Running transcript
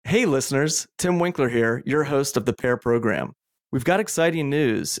Hey listeners, Tim Winkler here, your host of the PAIR program. We've got exciting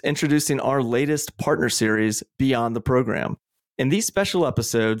news introducing our latest partner series, Beyond the Program. In these special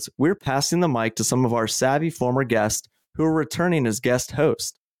episodes, we're passing the mic to some of our savvy former guests who are returning as guest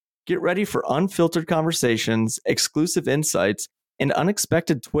hosts. Get ready for unfiltered conversations, exclusive insights, and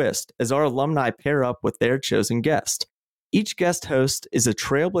unexpected twists as our alumni pair up with their chosen guest. Each guest host is a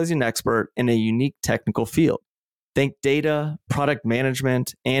trailblazing expert in a unique technical field. Think data, product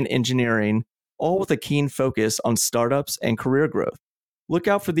management, and engineering, all with a keen focus on startups and career growth. Look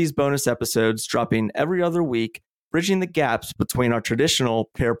out for these bonus episodes dropping every other week, bridging the gaps between our traditional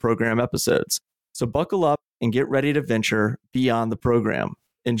PAIR program episodes. So buckle up and get ready to venture beyond the program.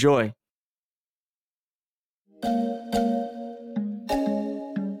 Enjoy.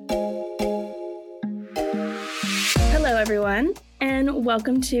 Hello, everyone, and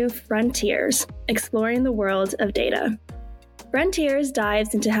welcome to Frontiers, exploring the world of data. Frontiers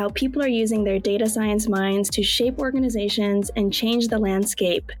dives into how people are using their data science minds to shape organizations and change the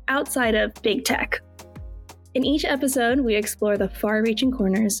landscape outside of big tech. In each episode, we explore the far-reaching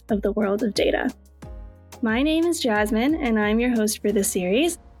corners of the world of data. My name is Jasmine, and I'm your host for this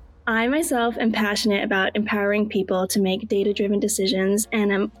series. I myself am passionate about empowering people to make data-driven decisions,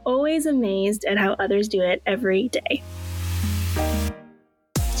 and I'm always amazed at how others do it every day.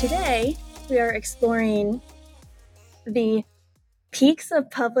 Today, we are exploring the peaks of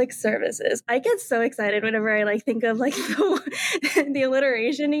public services. I get so excited whenever I think of the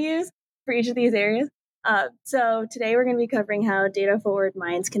alliteration to use for each of these areas. So today we're going to be covering how data-forward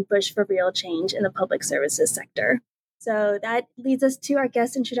minds can push for real change in the public services sector. So that leads us to our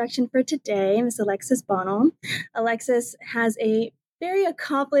guest introduction for today, Ms. Alexis Bonhomme. Alexis has a very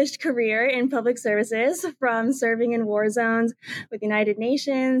accomplished career in public services, from serving in war zones with the United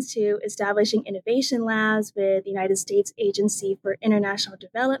Nations to establishing innovation labs with the United States Agency for International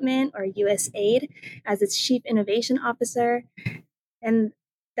Development, or USAID, as its Chief Innovation Officer. And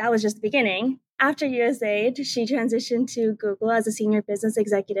that was just the beginning. After USAID, she transitioned to Google as a senior business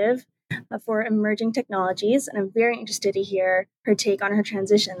executive for emerging technologies, and I'm very interested to hear her take on her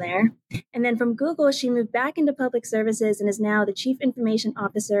transition there. And then from Google, she moved back into public services and is now the Chief Information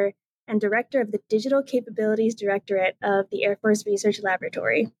Officer and Director of the Digital Capabilities Directorate of the Air Force Research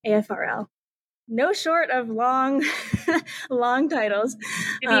Laboratory, AFRL. No short of long, long titles.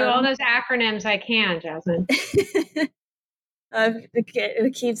 Give you all those acronyms I can, Jasmine.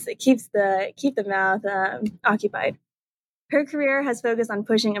 It keeps the mouth occupied. Her career has focused on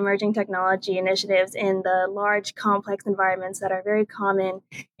pushing emerging technology initiatives in the large, complex environments that are very common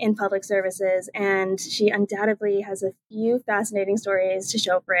in public services, and she undoubtedly has a few fascinating stories to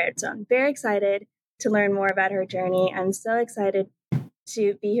show for it. So I'm very excited to learn more about her journey. I'm so excited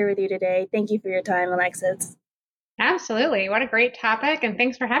to be here with you today. Thank you for your time, Alexis. Absolutely. What a great topic, and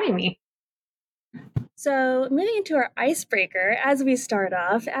thanks for having me. So moving into our icebreaker, as we start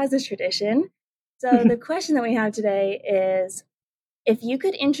off, as is tradition. So the question that we have today is, if you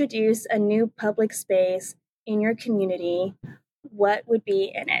could introduce a new public space in your community, what would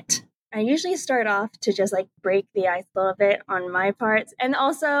be in it? I usually start off to just break the ice a little bit on my parts. And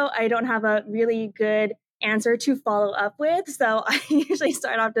also, I don't have a really good answer to follow up with. So I usually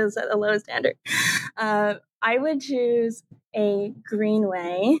start off to set a low standard. I would choose a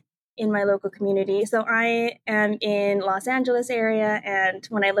greenway in my local community. So I am in Los Angeles area, and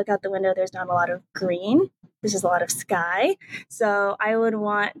when I look out the window, there's not a lot of green. There's just a lot of sky. So I would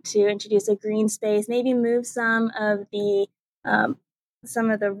want to introduce a green space, maybe move some of the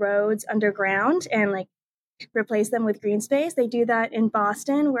roads underground and replace them with green space. They do that in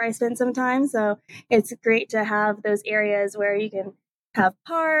Boston, where I spent some time. So it's great to have those areas where you can have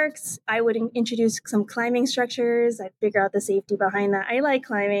parks. I would introduce some climbing structures. I'd figure out the safety behind that. I like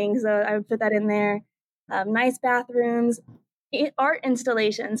climbing, so I would put that in there. Nice bathrooms, art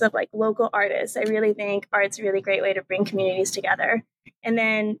installations of local artists. I really think art's a really great way to bring communities together. And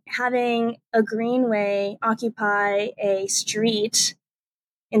then having a greenway occupy a street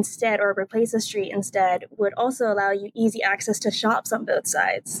instead, or replace a street instead, would also allow you easy access to shops on both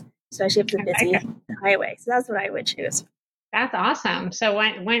sides, especially if it's a busy highway. So that's what I would choose. That's awesome. So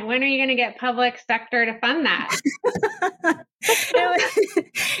when are you going to get public sector to fund that? It's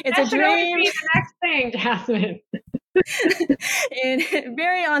that a dream. Be the next thing, Jasmine. And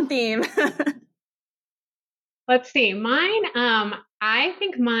very on theme. Let's see. Mine, I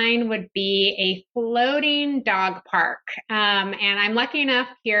think mine would be a floating dog park. And I'm lucky enough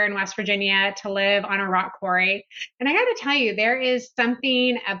here in West Virginia to live on a rock quarry. And I got to tell you, there is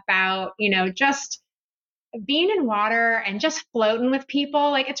something about, just being in water and just floating with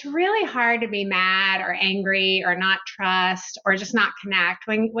people, like it's really hard to be mad or angry or not trust or just not connect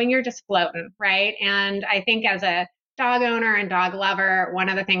when you're just floating, right? And I think as a dog owner and dog lover, one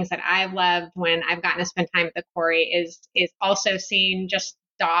of the things that I've loved when I've gotten to spend time at the Quarry is also seeing just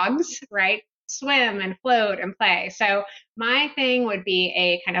dogs, right? Swim and float and play. So my thing would be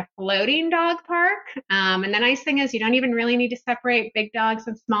a kind of floating dog park. And the nice thing is you don't even really need to separate big dogs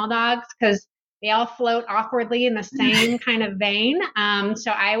and small dogs because they all float awkwardly in the same kind of vein.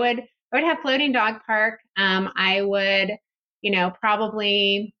 So I would have floating dog park. I would,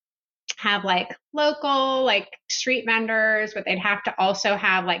 probably have like local like street vendors, but they'd have to also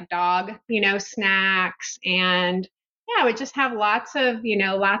have like dog, snacks. And yeah, I would just have lots of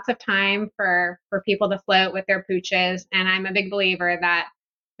time for people to float with their pooches. And I'm a big believer that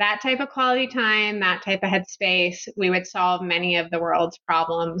that type of quality time, that type of headspace, we would solve many of the world's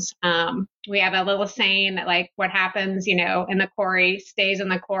problems. We have a little saying that like what happens, in the Quarry stays in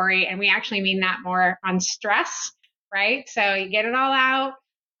the Quarry. And we actually mean that more on stress, right? So you get it all out.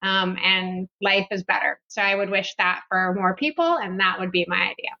 And life is better. So I would wish that for more people, and that would be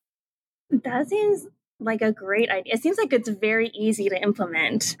my idea. That seems like a great idea. It seems like it's very easy to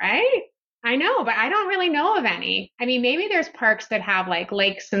implement. Right? I know, but I don't really know of any. I mean, maybe there's parks that have like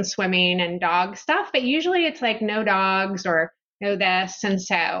lakes and swimming and dog stuff, but usually it's like no dogs or no this. And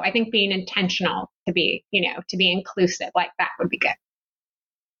so I think being intentional to be inclusive like that would be good.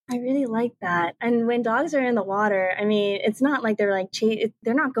 I really like that. And when dogs are in the water, I mean, it's not like they're like,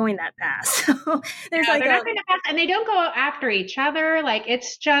 they're not going that fast. So there's like they're not going that fast, and they don't go after each other. Like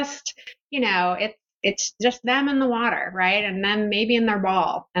it's just, it's just them in the water, right? And then maybe in their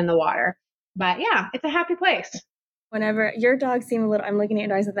ball in the water. But yeah, it's a happy place. Whenever your dogs seem a little, I'm looking at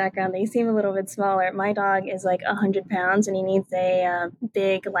your dogs in the background, they seem a little bit smaller. My dog is like 100 pounds and he needs a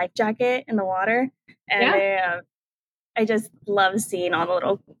big life jacket in the water. And I just love seeing all the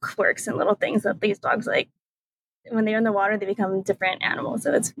little quirks and little things that these dogs like. When they're in the water, they become different animals.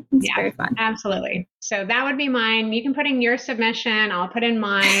 So it's very fun. Absolutely. So that would be mine. You can put in your submission. I'll put in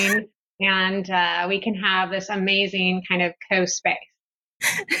mine. And we can have this amazing kind of co-space.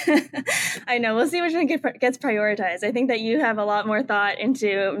 I know. We'll see which one gets prioritized. I think that you have a lot more thought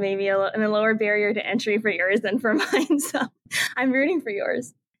into maybe a lower barrier to entry for yours than for mine. So I'm rooting for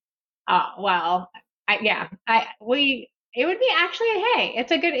yours. Oh, well, it would be actually, hey,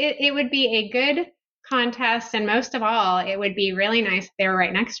 it would be a good contest. And most of all, it would be really nice if they were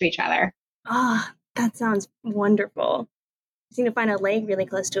right next to each other. Ah, that sounds wonderful. Just need to find a lake really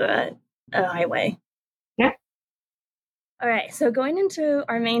close to a highway. Yeah. All right. So going into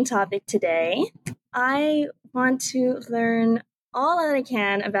our main topic today, I want to learn all that I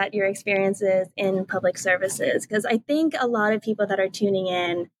can about your experiences in public services, because I think a lot of people that are tuning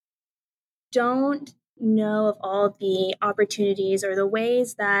in don't know of all the opportunities or the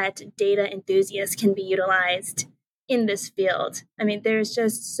ways that data enthusiasts can be utilized in this field. I mean, there's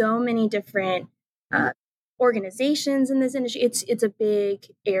just so many different organizations in this industry. It's a big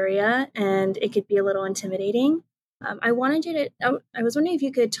area and it could be a little intimidating. I was wondering if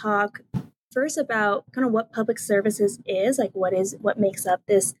you could talk first about kind of what public services is, like what makes up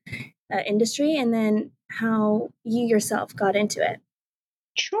this industry, and then how you yourself got into it.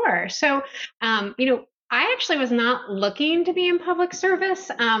 Sure. So, I actually was not looking to be in public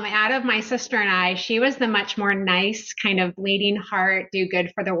service. Out of my sister and I, she was the much more nice kind of bleeding heart, do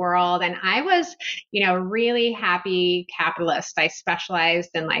good for the world. And I was, really happy capitalist. I specialized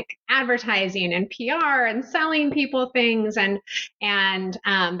in like advertising and PR and selling people things. And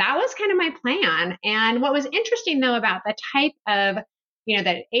that was kind of my plan. And what was interesting though about the type of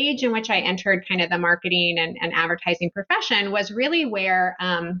the age in which I entered kind of the marketing and advertising profession was really where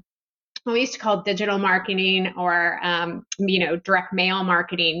what we used to call digital marketing or direct mail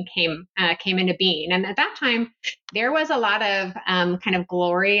marketing came into being. And at that time, there was a lot of kind of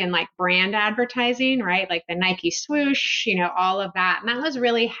glory and like brand advertising, right? Like the Nike swoosh, all of that. And that was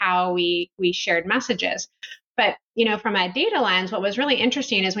really how we shared messages. But, from a data lens, what was really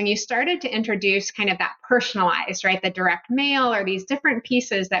interesting is when you started to introduce kind of that personalized, right, the direct mail or these different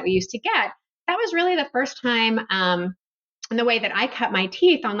pieces that we used to get, that was really the first time in the way that I cut my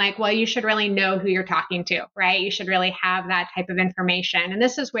teeth on like, well, you should really know who you're talking to, right? You should really have that type of information. And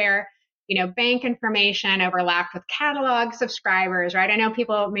this is where, bank information overlapped with catalog subscribers, right? I know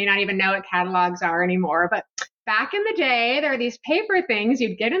people may not even know what catalogs are anymore, but back in the day, there were these paper things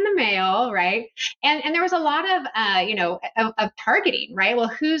you'd get in the mail, right? And there was a lot of, of targeting, right? Well,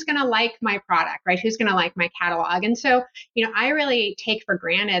 who's going to like my product, right? Who's going to like my catalog? And so, I really take for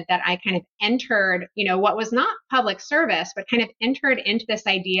granted that I kind of entered, what was not public service, but kind of entered into this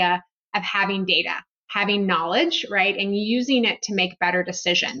idea of having data, having knowledge, right, and using it to make better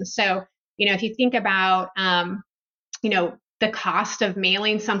decisions. So, if you think about, the cost of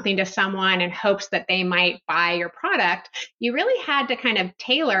mailing something to someone in hopes that they might buy your product, you really had to kind of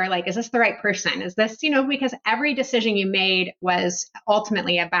tailor, like, is this the right person? Is this, because every decision you made was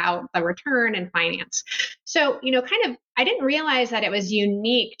ultimately about the return and finance. So, I didn't realize that it was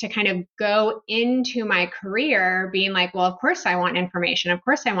unique to kind of go into my career being like, well, of course I want information. Of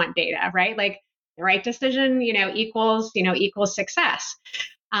course I want data, right? Like the right decision, equals success.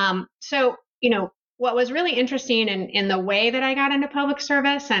 So, what was really interesting in the way that I got into public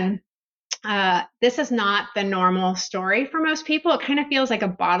service, and this is not the normal story for most people. It kind of feels like a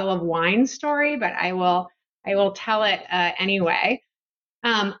bottle of wine story, but I will tell it anyway.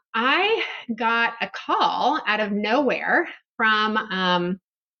 I got a call out of nowhere from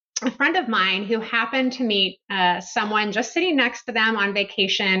a friend of mine who happened to meet someone just sitting next to them on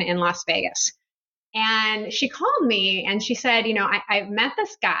vacation in Las Vegas. And she called me and she said, I've met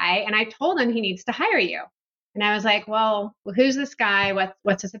this guy and I told him he needs to hire you. And I was like, well, who's this guy?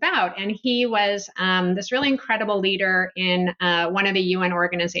 What's this about? And he was this really incredible leader in one of the UN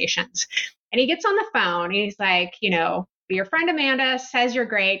organizations. And he gets on the phone and he's like, your friend Amanda says you're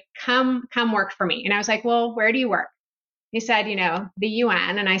great. Come work for me. And I was like, well, where do you work? He said, the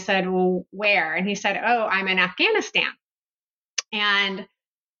UN. And I said, well, where? And he said, oh, I'm in Afghanistan. And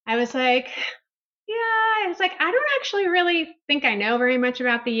I was like, yeah, it's like, I don't actually really think I know very much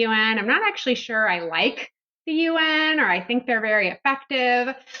about the UN. I'm not actually sure I like the UN or I think they're very effective,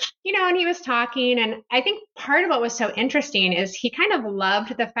 and he was talking. And I think part of what was so interesting is he kind of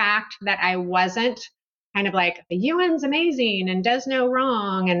loved the fact that I wasn't kind of like, the UN's amazing and does no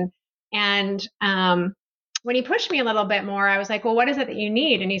wrong. And when he pushed me a little bit more, I was like, well, what is it that you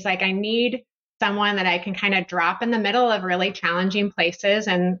need? And he's like, I need someone that I can kind of drop in the middle of really challenging places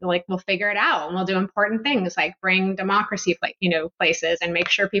and like, we'll figure it out and we'll do important things like bring democracy, places and make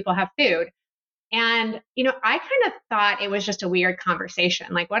sure people have food. And, I kind of thought it was just a weird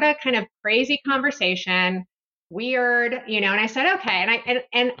conversation. Like, what a kind of crazy conversation, weird, and I said, okay.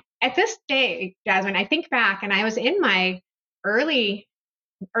 And at this day, Jasmine, I think back and I was in my early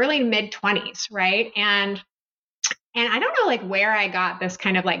mid 20s. Right. And I don't know like where I got this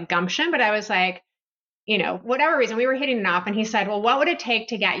kind of like gumption, but I was like, whatever reason, we were hitting it off. And he said, well, what would it take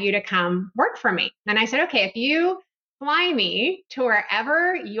to get you to come work for me? And I said, okay, if you fly me to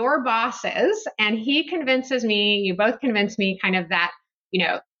wherever your boss is, and he convinces me, you both convince me kind of that,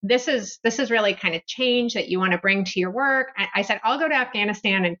 this is really kind of change that you want to bring to your work. I said, I'll go to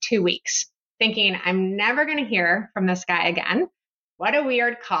Afghanistan in 2 weeks, thinking I'm never going to hear from this guy again. What a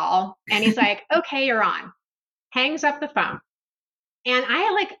weird call. And he's like, okay, you're on. Hangs up the phone. And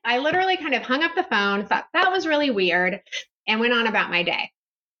I literally kind of hung up the phone, thought that was really weird, and went on about my day.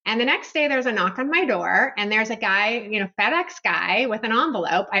 And the next day there's a knock on my door and there's a guy, FedEx guy with an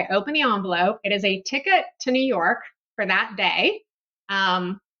envelope. I open the envelope. It is a ticket to New York for that day.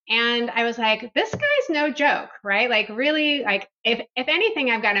 And I was like, this guy's no joke, right? Like really, like if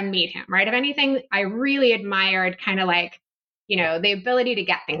anything, I've got to meet him, right? If anything, I really admired kind of like, the ability to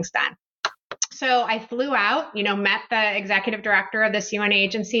get things done. So I flew out, met the executive director of this UN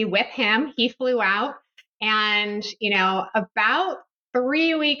agency with him. He flew out and, about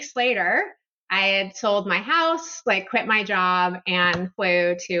 3 weeks later, I had sold my house, like quit my job and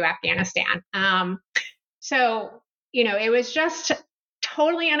flew to Afghanistan. So, it was just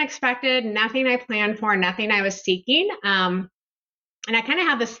totally unexpected, nothing I planned for, nothing I was seeking. And I kind of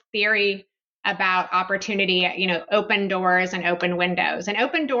have this theory about opportunity, open doors and open windows. And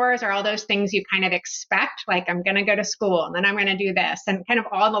open doors are all those things you kind of expect, like I'm going to go to school and then I'm going to do this, and kind of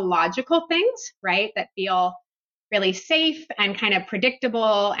all the logical things, right, that feel really safe and kind of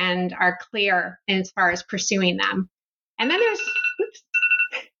predictable and are clear as far as pursuing them. And then there's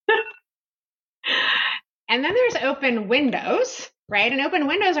open windows, right? And open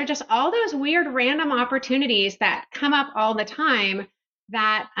windows are just all those weird random opportunities that come up all the time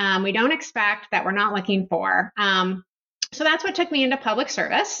that we don't expect, that we're not looking for. So that's what took me into public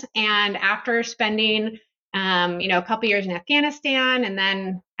service. And after spending, a couple years in Afghanistan, and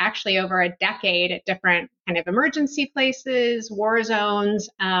then actually over a decade at different kind of emergency places, war zones,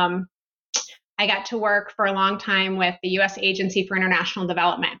 I got to work for a long time with the U.S. Agency for International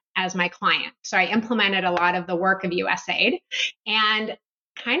Development as my client. So I implemented a lot of the work of USAID, and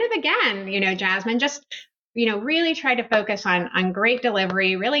kind of again, Jasmine, just really tried to focus on great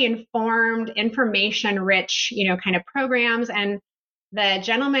delivery, really informed, information-rich, kind of programs. And the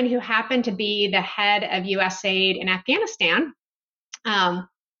gentleman who happened to be the head of USAID in Afghanistan,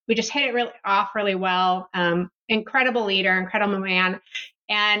 we just hit it off really well. Incredible leader, incredible man.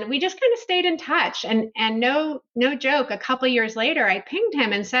 And we just kind of stayed in touch. And no joke, a couple of years later, I pinged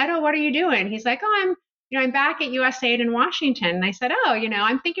him and said, "Oh, what are you doing?" He's like, "Oh, I'm back at USAID in Washington." And I said, "Oh,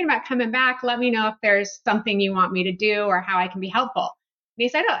 I'm thinking about coming back. Let me know if there's something you want me to do or how I can be helpful." And he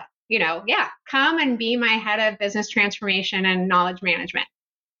said, "Oh, yeah, come and be my head of business transformation and knowledge management."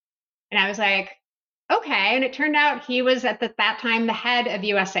 And I was like, okay. And it turned out he was at that time the head of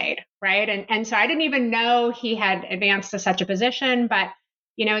USAID, right? And so I didn't even know he had advanced to such a position. But,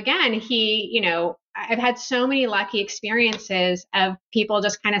 again, I've had so many lucky experiences of people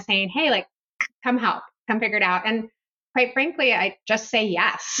just kind of saying, "Hey, like, come help, come figure it out." And quite frankly, I just say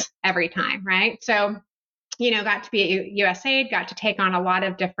yes every time, right? So, got to be at USAID, got to take on a lot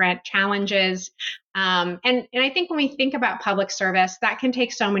of different challenges. And I think when we think about public service, that can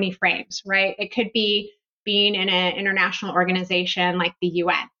take so many frames, right? It could be being in an international organization like the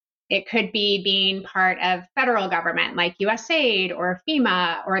UN. It could be being part of federal government like USAID or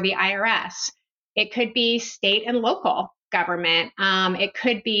FEMA or the IRS. It could be state and local government. It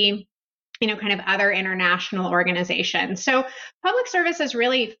could be kind of other international organizations. So public service is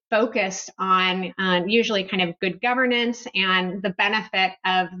really focused on usually kind of good governance and the benefit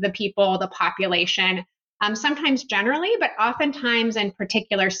of the people, the population, sometimes generally, but oftentimes in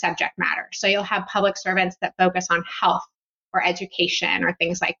particular subject matter. So you'll have public servants that focus on health or education or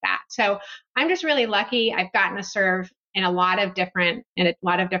things like that. So I'm just really lucky. I've gotten to serve in a lot of different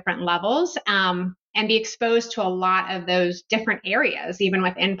levels. And be exposed to a lot of those different areas, even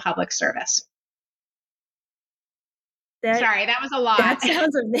within public service. Sorry, that was a lot. That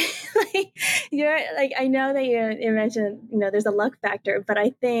sounds amazing. You're like, I know that you mentioned, there's a luck factor, but I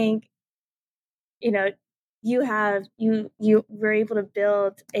think, you were able to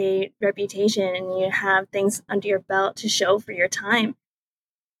build a reputation and you have things under your belt to show for your time.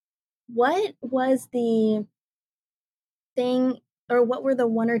 What was the thing, or what were the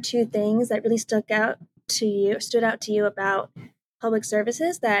one or two things that really stood out to you about public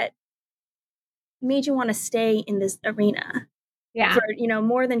services that made you want to stay in this arena? Yeah. For,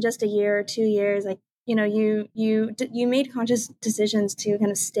 more than just a year or 2 years, like, you made conscious decisions to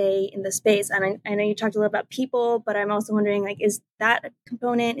kind of stay in the space. And I know you talked a little about people, but I'm also wondering, like, is that a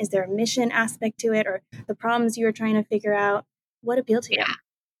component? Is there a mission aspect to it, or the problems you were trying to figure out? What appealed to you?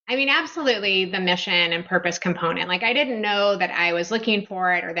 I mean, absolutely the mission and purpose component. Like, I didn't know that I was looking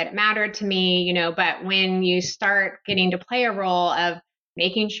for it or that it mattered to me, but when you start getting to play a role of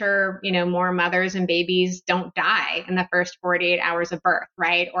making sure, more mothers and babies don't die in the first 48 hours of birth,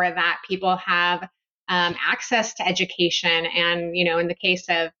 right? Or that people have access to education and, in the case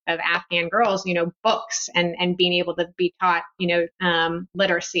of Afghan girls, books and being able to be taught,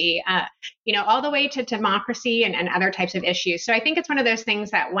 literacy, all the way to democracy and other types of issues. So I think it's one of those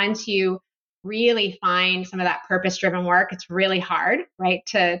things that once you really find some of that purpose-driven work, it's really hard, right,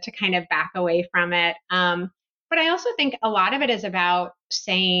 to kind of back away from it. But I also think a lot of it is about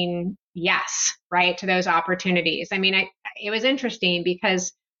saying yes, right, to those opportunities. I mean, it was interesting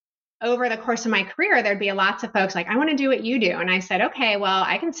because over the course of my career, there'd be lots of folks like, "I want to do what you do." And I said, "Okay, well,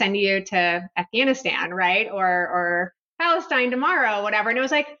 I can send you to Afghanistan, right? Or Palestine tomorrow, whatever." And it was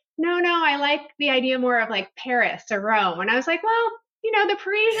like, no, I like the idea more of like Paris or Rome. And I was like, well, the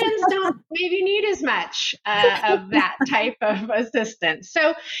Parisians don't maybe need as much of that type of assistance.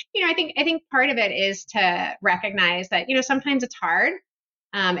 So, I think part of it is to recognize that, sometimes it's hard.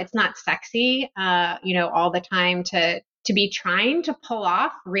 It's not sexy, all the time to be trying to pull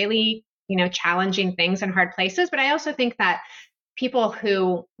off really, challenging things in hard places. But I also think that people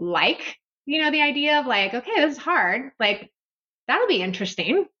who like, the idea of like, okay, this is hard, like, that'll be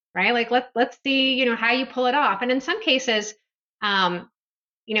interesting, right? Like, let's see, how you pull it off. And in some cases,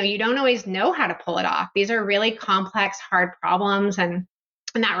 you don't always know how to pull it off. These are really complex, hard problems. And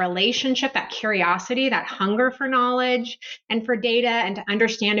that relationship, that curiosity, that hunger for knowledge and for data and to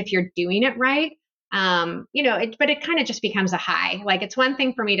understand if you're doing it right. But it kind of just becomes a high. Like, it's one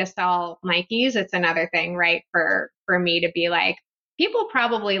thing for me to sell Nikes. It's another thing, right, for me to be like, people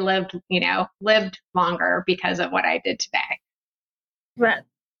probably lived longer because of what I did today. But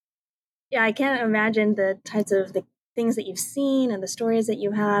yeah, I can't imagine the types of the things that you've seen and the stories that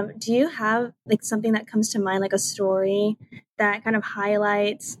you have. Do you have like something that comes to mind, like a story that kind of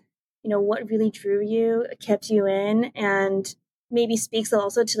highlights, what really drew you, kept you in, and maybe speaks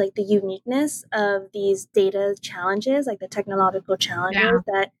also to like the uniqueness of these data challenges, like the technological challenges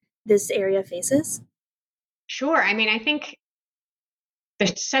that this area faces? Sure. I mean, I think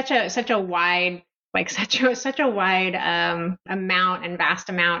there's such a wide amount and vast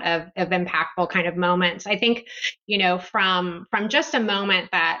amount of impactful kind of moments. I think, from just a moment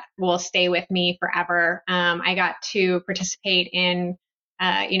that will stay with me forever. I got to participate in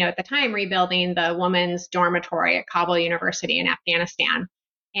at the time, rebuilding the women's dormitory at Kabul University in Afghanistan.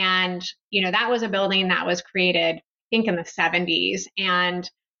 And, that was a building that was created, I think, in the 70s and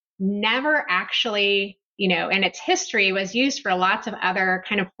never actually, in its history was used for lots of other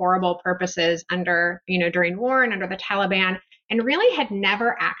kind of horrible purposes during war and under the Taliban, and really had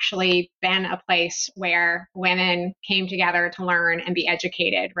never actually been a place where women came together to learn and be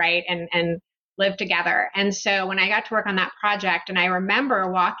educated, right? And live together. And so when I got to work on that project, and I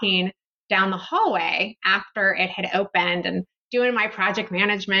remember walking down the hallway after it had opened and doing my project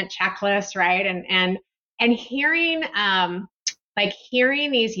management checklist, right? And hearing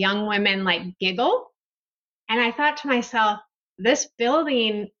hearing these young women giggle. And I thought to myself, this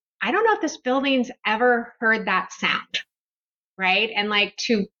building, I don't know if this building's ever heard that sound, right? And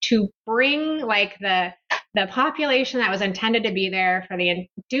to bring the population that was intended to be there for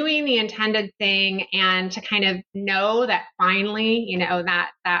doing the intended thing, and to kind of know that finally,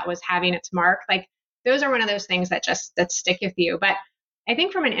 that was having its mark. Those are one of those things that stick with you. But I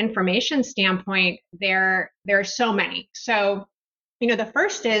think from an information standpoint, there are so many. So, the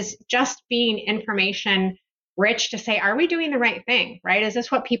first is just being information rich to say, are we doing the right thing, right? Is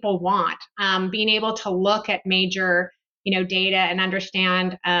this what people want? Being able to look at major, data and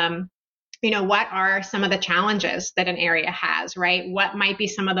understand, what are some of the challenges that an area has, right? What might be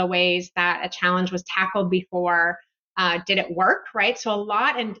some of the ways that a challenge was tackled before? Did it work, right? So a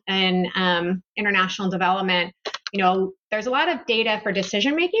lot in international development, there's a lot of data for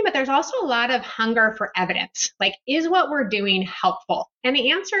decision making, but there's also a lot of hunger for evidence. Is what we're doing helpful? And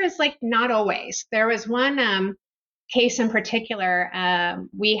the answer is not always. There was one case in particular.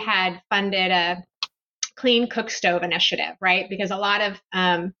 We had funded a clean cook stove initiative, right? Because a lot of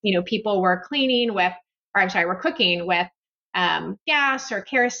people were cooking with gas or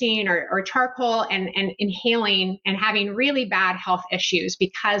kerosene or charcoal, and inhaling and having really bad health issues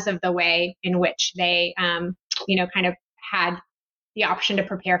because of the way in which they kind of had the option to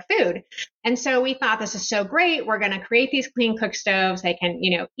prepare food. And so we thought, this is so great. We're going to create these clean cook stoves. They can,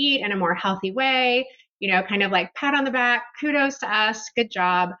 eat in a more healthy way, kind of pat on the back, kudos to us, good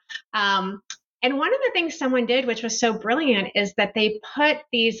job. And one of the things someone did, which was so brilliant, is that they put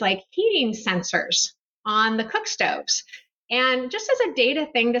these heating sensors on the cook stoves. And just as a data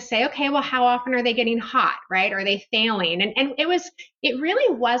thing to say, okay, well, how often are they getting hot, right? Are they failing? And it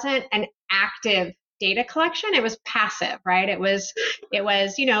really wasn't an active data collection. It was passive, right? It was it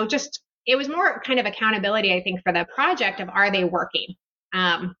was more kind of accountability, I think, for the project of, are they working?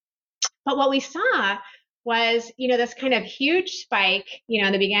 But what we saw was, this kind of huge spike,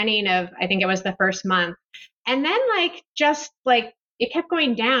 in the beginning of, I think it was the first month. And then it kept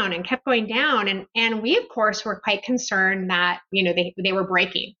going down and kept going down. And we, of course, were quite concerned that, they were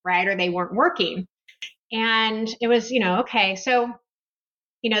breaking, right? Or they weren't working. And it was, okay, so,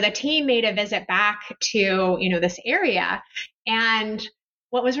 the team made a visit back to, this area. And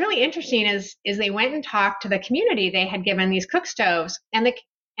what was really interesting is they went and talked to the community. They had given these cook stoves, and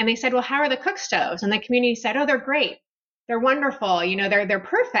they said, well, how are the cook stoves? And the community said, oh, they're great. They're wonderful. They're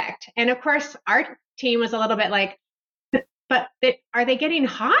perfect. And of course, our team was a little bit like, but are they getting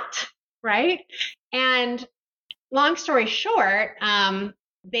hot? Right. And long story short,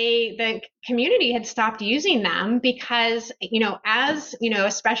 the community had stopped using them because,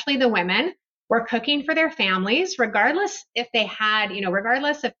 especially the women were cooking for their families, regardless if they had,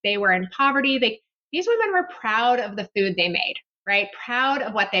 regardless if they were in poverty, these women were proud of the food they made, right? Proud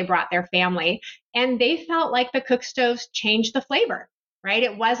of what they brought their family. And they felt like the cook stoves changed the flavor, right?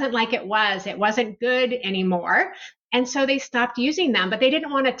 It wasn't like it wasn't good anymore. And so they stopped using them, but they didn't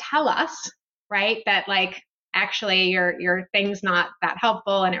want to tell us, right, that actually your thing's not that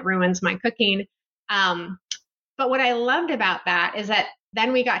helpful and it ruins my cooking. But what I loved about that is that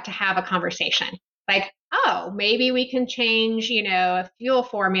then we got to have a conversation. Oh, maybe we can change, a fuel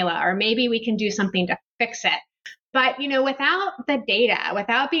formula, or maybe we can do something to fix it. But, without the data,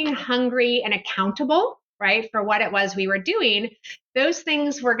 without being hungry and accountable, right, for what it was we were doing, those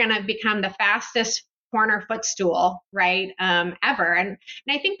things were going to become the fastest corner footstool, right, ever. And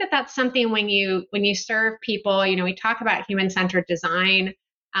I think that that's something when you serve people, we talk about human-centered design,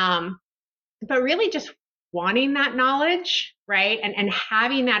 but really just wanting that knowledge, right, and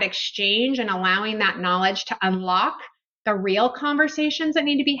having that exchange and allowing that knowledge to unlock the real conversations that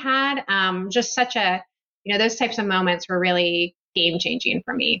need to be had. Just such a, those types of moments were really game-changing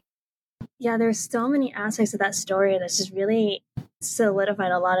for me. Yeah, there's so many aspects of that story that's just really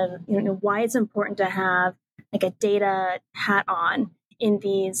solidified a lot of why it's important to have a data hat on in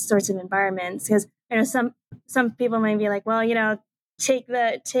these sorts of environments. Because some people might be like, well, take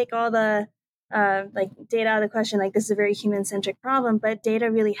all the like data out of the question, like this is a very human-centric problem, but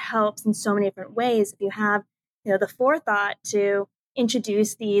data really helps in so many different ways. If you have, the forethought to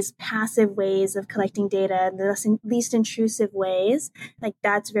introduce these passive ways of collecting data, the least intrusive ways, like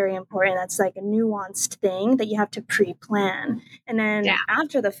that's very important. That's like a nuanced thing that you have to pre-plan. And then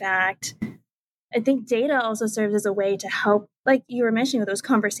after the fact, I think data also serves as a way to help, like you were mentioning, with those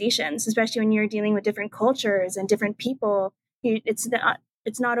conversations, especially when you're dealing with different cultures and different people. It's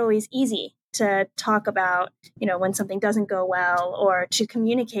not always easy to talk about, when something doesn't go well, or to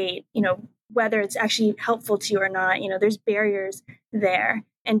communicate, whether it's actually helpful to you or not. There's barriers there,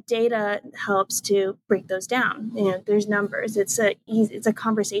 and data helps to break those down. There's numbers. It's a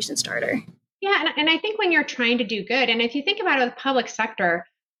conversation starter. Yeah, and I think when you're trying to do good, and if you think about it with public sector,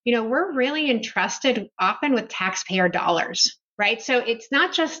 we're really entrusted often with taxpayer dollars, right? So it's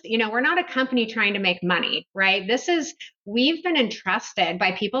not just, we're not a company trying to make money, right? We've been entrusted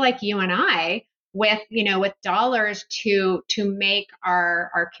by people like you and I with, with dollars to make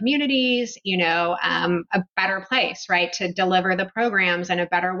our communities, a better place, right? To deliver the programs in a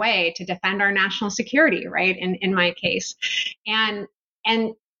better way, to defend our national security, right? In my case. And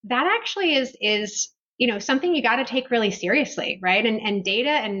that actually is something you got to take really seriously, right? And data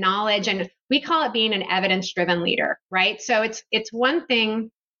and knowledge, and we call it being an evidence-driven leader, right? So it's one thing,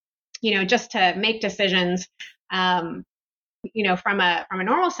 just to make decisions, from a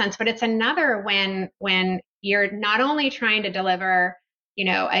normal sense, but it's another when you're not only trying to deliver,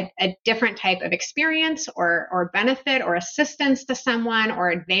 a different type of experience or benefit or assistance to someone or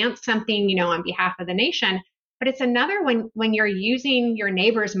advance something, on behalf of the nation. But it's another when you're using your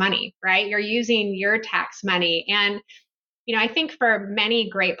neighbor's money, right? You're using your tax money. And, I think for many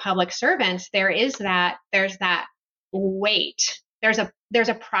great public servants, there's that weight. There's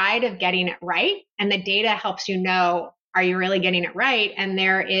a pride of getting it right. And the data helps you know, are you really getting it right? And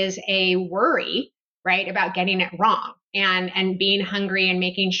there is a worry, right, about getting it wrong and being hungry and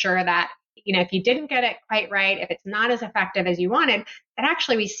making sure that, if you didn't get it quite right, if it's not as effective as you wanted, that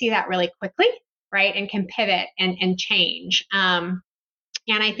actually we see that really quickly, right, and can pivot and change. And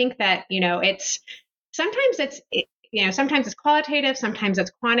I think that, sometimes it's qualitative, sometimes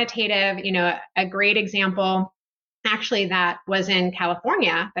it's quantitative. A great example actually that was in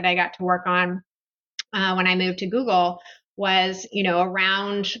California that I got to work on when I moved to Google was,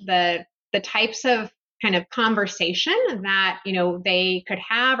 around the types of kind of conversation that, they could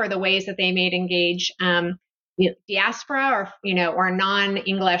have, or the ways that they may engage diaspora or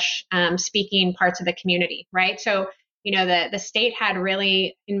non-English speaking parts of the community, right? So, the state had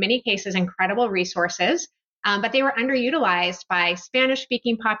really, in many cases, incredible resources, but they were underutilized by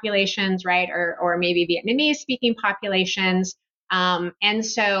Spanish-speaking populations, right? Or maybe Vietnamese-speaking populations. And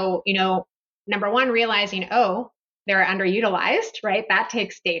so, number one, realizing, they're underutilized, right? That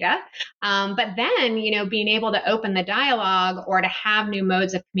takes data. But then, being able to open the dialogue or to have new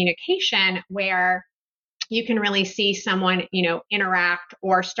modes of communication where you can really see someone, interact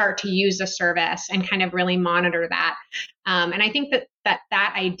or start to use the service and kind of really monitor that. And I think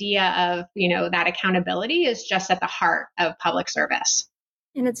that idea of, that accountability is just at the heart of public service.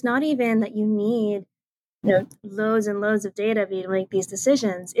 And it's not even that you need, loads and loads of data to make these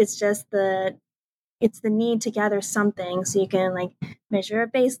decisions. It's just the need to gather something so you can measure a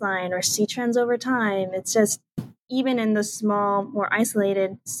baseline or see trends over time. It's just, even in the small, more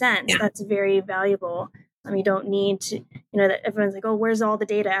isolated sense, that's very valuable. You don't need to, that everyone's like, oh, where's all the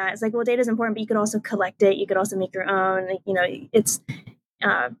data at? It's like, well, data is important, but you could also collect it. You could also make your own. It's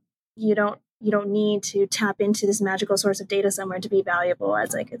you don't need to tap into this magical source of data somewhere to be valuable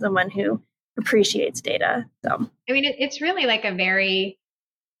as someone who appreciates data. So I mean, it's really the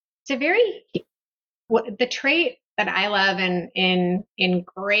trait that I love in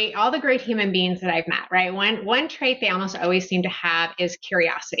all the great human beings that I've met, right? One trait they almost always seem to have is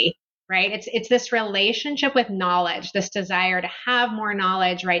curiosity. Right? It's this relationship with knowledge, this desire to have more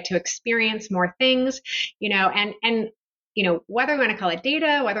knowledge, right? To experience more things, and whether we want to call it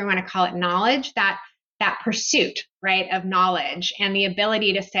data, whether we want to call it knowledge, that pursuit, right, of knowledge and the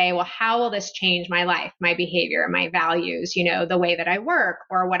ability to say, well, how will this change my life, my behavior, my values, the way that I work,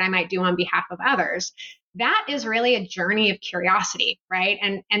 or what I might do on behalf of others. That is really a journey of curiosity, right?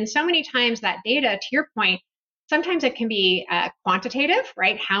 And so many times that data, to your point, sometimes it can be quantitative,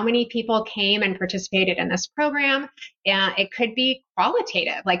 right? How many people came and participated in this program? It could be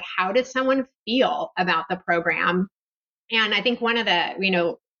qualitative, like how did someone feel about the program? And I think one of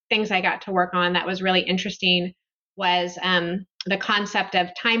the, things I got to work on that was really interesting was the concept of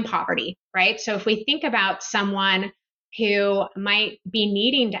time poverty, right? So if we think about someone who might be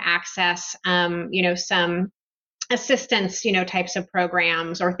needing to access, some assistance, types of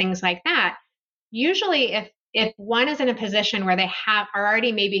programs or things like that, usually if one is in a position where they are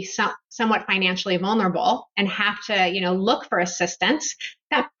already maybe somewhat financially vulnerable and have to, look for assistance,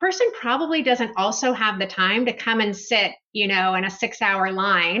 that person probably doesn't also have the time to come and sit, in a 6-hour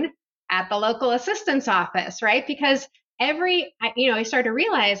line at the local assistance office, right? Because I started to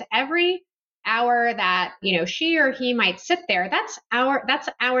realize every hour that, she or he might sit there, that's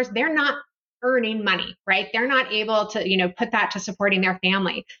hours they're not earning money, right? They're not able to, put that to supporting their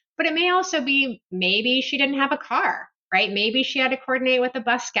family. But it may also be maybe she didn't have a car, right? Maybe she had to coordinate with a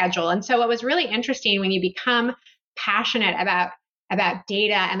bus schedule. And so it was really interesting when you become passionate about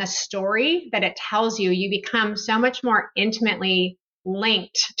data and the story that it tells you, you become so much more intimately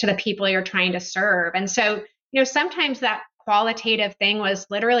linked to the people you're trying to serve. And so, sometimes that qualitative thing was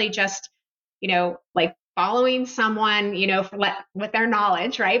literally just, like following someone, with their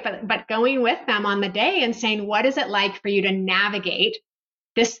knowledge, right? But going with them on the day and saying, what is it like for you to navigate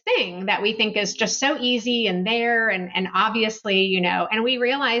this thing that we think is just so easy and there and obviously, and we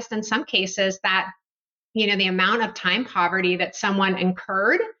realized in some cases that, the amount of time poverty that someone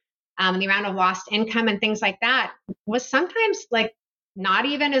incurred, the amount of lost income and things like that was sometimes like not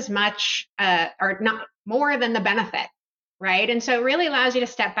even as much or not more than the benefit, right? And so it really allows you to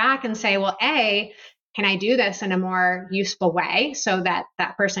step back and say, well, can I do this in a more useful way so that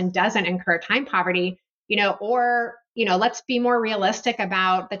that person doesn't incur time poverty, or let's be more realistic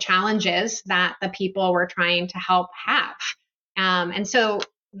about the challenges that the people we're trying to help have. And so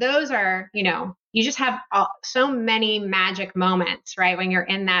those are, you just have so many magic moments, right? When you're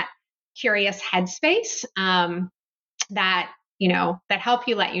in that curious headspace that help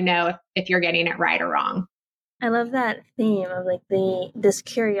you let you know if you're getting it right or wrong. I love that theme of like this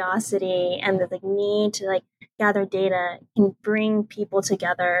curiosity and the need to like gather data can bring people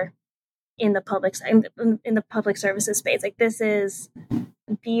together in the public services space. Like this is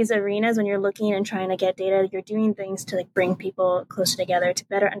these arenas when you're looking and trying to get data, you're doing things to like bring people closer together to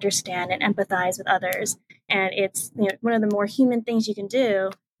better understand and empathize with others. And it's one of the more human things you can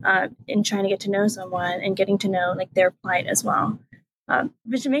do in trying to get to know someone and getting to know like their plight as well.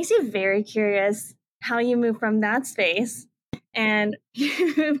 Which makes you very curious how you move from that space and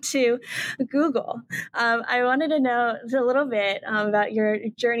you move to Google. I wanted to know a little bit about your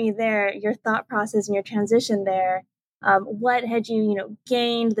journey there, your thought process and your transition there. What had you,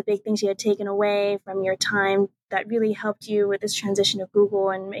 gained, the big things you had taken away from your time that really helped you with this transition to Google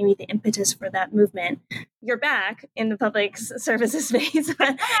and maybe the impetus for that movement? You're back in the public services space,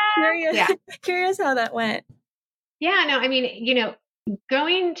 but curious how that went. Yeah, no, I mean,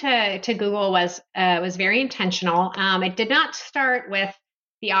 going to Google was very intentional. It did not start with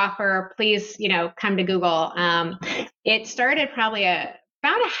the offer, please, come to Google. It started probably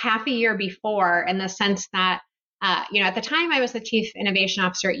about a half a year before, in the sense that, at the time I was the chief innovation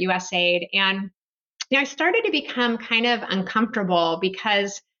officer at USAID, and I started to become kind of uncomfortable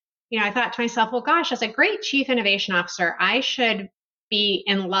because, I thought to myself, well, gosh, as a great chief innovation officer, I should be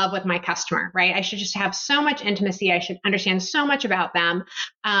in love with my customer, right? I should just have so much intimacy. I should understand so much about them.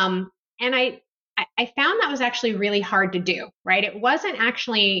 And I found that was actually really hard to do, right? It wasn't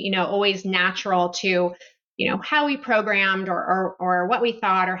actually, always natural to, how we programmed or what we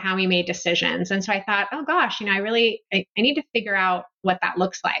thought or how we made decisions. And so I thought, oh gosh, I need to figure out what that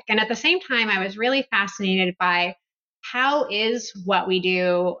looks like. And at the same time, I was really fascinated by how is what we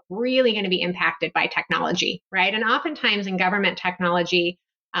do really going to be impacted by technology, right? And oftentimes in government technology,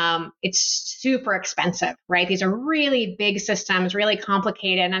 it's super expensive, right? These are really big systems, really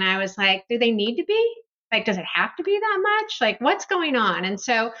complicated. And I was like, do they need to be? Like, does it have to be that much? Like, what's going on? And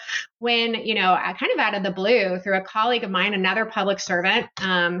so when, I kind of out of the blue through a colleague of mine, another public servant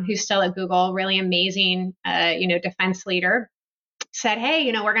who's still at Google, really amazing, defense leader, said,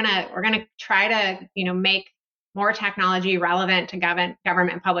 hey, we're gonna try to, make more technology relevant to government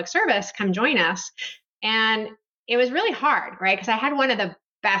and public service, come join us. And it was really hard, right? Because I had one of the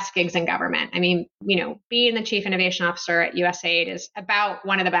best gigs in government. I mean, being the chief innovation officer at USAID is about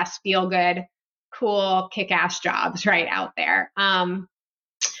one of the best feel good, cool, kick-ass jobs right out there.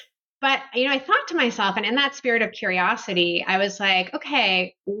 But, I thought to myself, and in that spirit of curiosity, I was like,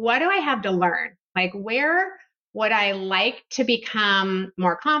 okay, what do I have to learn? Like, where would I like to become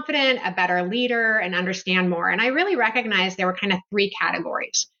more confident, a better leader, and understand more? And I really recognized there were kind of three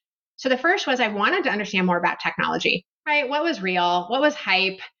categories. So the first was I wanted to understand more about technology, right? What was real? What was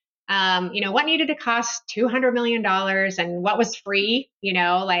hype? What needed to cost $200 million and what was free,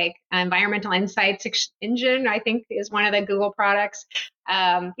 like Environmental Insights Engine, I think is one of the Google products.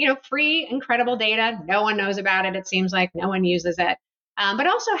 Free, incredible data. No one knows about it. It seems like no one uses it. But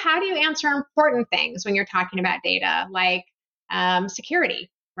also, how do you answer important things when you're talking about data, like security,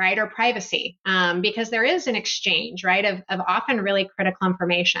 right? Or privacy, because there is an exchange, right? Of often really critical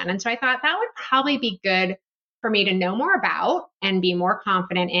information. And so I thought that would probably be good for me to know more about and be more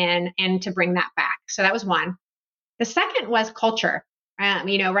confident in and to bring that back. So that was one. The second was culture.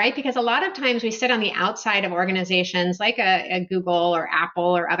 Right? Because a lot of times we sit on the outside of organizations like a Google or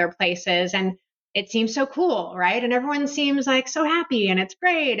Apple or other places, and it seems so cool, right? And everyone seems like so happy and it's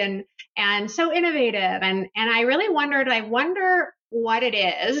great and so innovative. And I really wondered, I wonder what it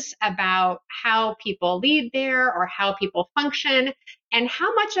is about how people lead there or how people function and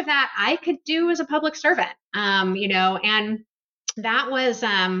how much of that I could do as a public servant. And that was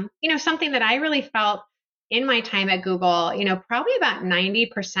something that I really felt in my time at Google, probably about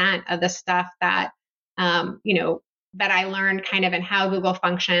 90% of the stuff that, that I learned kind of in how Google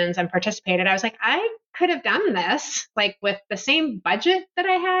functions and participated, I was like, I could have done this like with the same budget that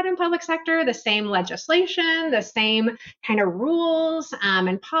I had in public sector, the same legislation, the same kind of rules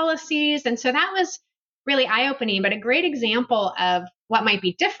and policies. And so that was really eye-opening, but a great example of what might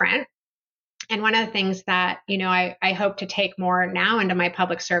be different. And one of the things that, I hope to take more now into my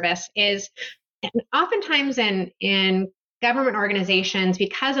public service is oftentimes in government organizations,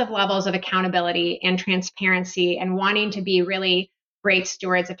 because of levels of accountability and transparency and wanting to be really great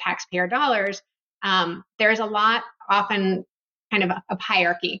stewards of taxpayer dollars, there's a lot often kind of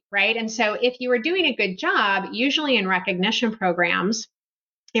hierarchy, right? And so if you were doing a good job, usually in recognition programs,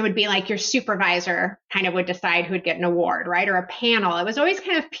 it would be like your supervisor kind of would decide who would get an award, right? Or a panel. It was always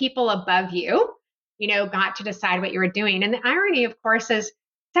kind of people above you, got to decide what you were doing. And the irony, of course, is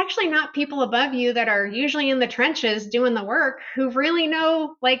it's actually not people above you that are usually in the trenches doing the work who really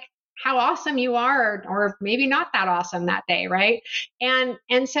know like how awesome you are or maybe not that awesome that day, right? And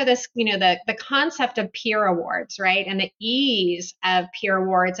so this, the concept of peer awards, right? And the ease of peer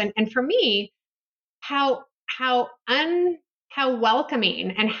awards. And for me, how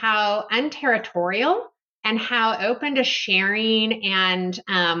welcoming and how unterritorial and how open to sharing and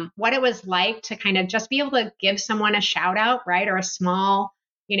what it was like to kind of just be able to give someone a shout out, right? Or a small,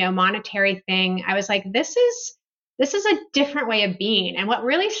 monetary thing. I was like, this is a different way of being. And what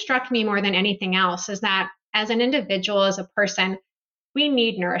really struck me more than anything else is that as an individual, as a person, we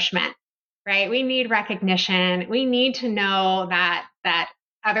need nourishment, right? We need recognition. We need to know that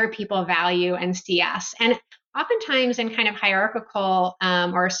other people value and see us. And oftentimes in kind of hierarchical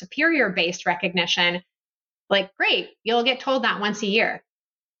or superior based recognition, like, great, you'll get told that once a year,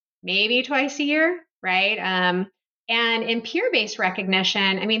 maybe twice a year, right? And in peer-based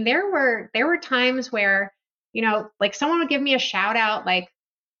recognition, I mean, there were times where, like someone would give me a shout out like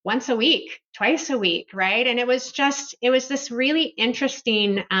once a week, twice a week, right? And it was this really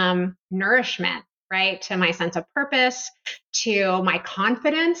interesting nourishment, right, to my sense of purpose, to my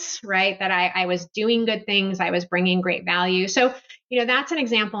confidence, right, that I was doing good things, I was bringing great value. So, that's an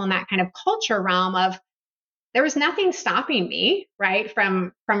example in that kind of culture realm of there was nothing stopping me, right,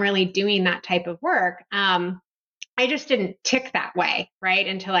 from really doing that type of work. I just didn't tick that way, right,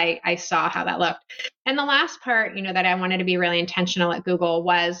 until I saw how that looked. And the last part, that I wanted to be really intentional at Google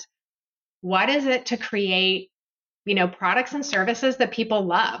was, what is it to create, products and services that people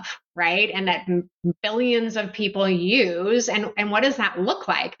love, right, and that billions of people use, and what does that look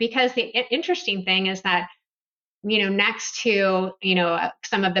like? Because the interesting thing is that, next to,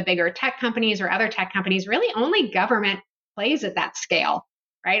 some of the bigger tech companies or other tech companies, really only government plays at that scale,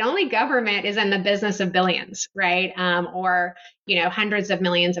 right? Only government is in the business of billions, right? Or, hundreds of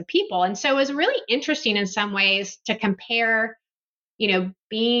millions of people. And so it was really interesting in some ways to compare,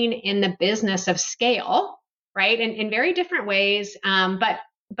 being in the business of scale, right? And in very different ways.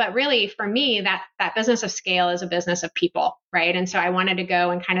 But really for me, that business of scale is a business of people, right? And so I wanted to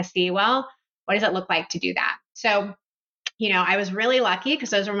go and kind of see, well, what does it look like to do that? So, I was really lucky because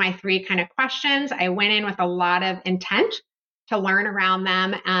those were my three kind of questions. I went in with a lot of intent to learn around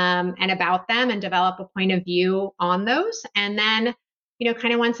them and about them and develop a point of view on those. And then,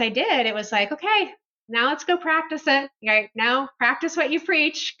 kind of once I did, it was like, okay, now let's go practice it. Right now, practice what you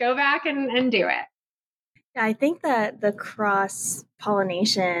preach, go back and do it. Yeah, I think that the cross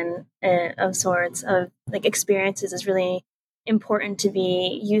pollination of sorts of like experiences is really important to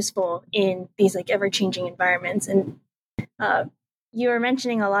be useful in these like ever changing environments. And you were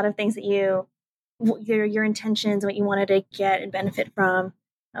mentioning a lot of things that your intentions, what you wanted to get and benefit from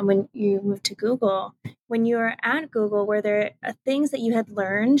when you moved to Google. When you were at Google, were there things that you had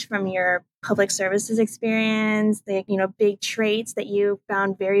learned from your public services experience, the big traits that you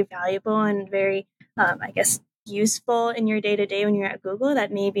found very valuable and very, I guess, useful in your day-to-day when you're at Google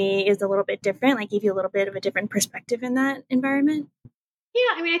that maybe is a little bit different, like give you a little bit of a different perspective in that environment?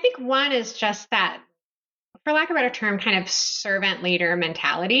 Yeah, I mean, I think one is just that for lack of a better term, kind of servant leader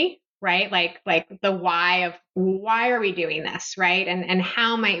mentality, right? Like the why are we doing this, right? And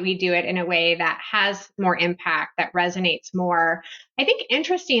how might we do it in a way that has more impact, that resonates more? I think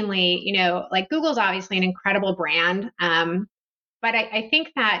interestingly, like Google's obviously an incredible brand, but I think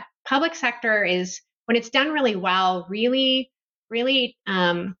that public sector is, when it's done really well, really, really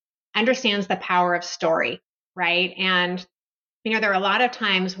understands the power of story, right? And there are a lot of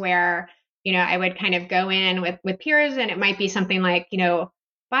times where, I would kind of go in with peers and it might be something like,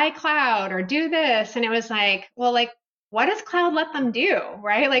 buy cloud or do this. And it was like, well, like, what does cloud let them do?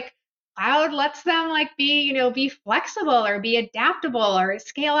 Right? Like cloud lets them like be flexible or be adaptable or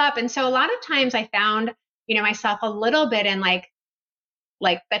scale up. And so a lot of times I found, myself a little bit in like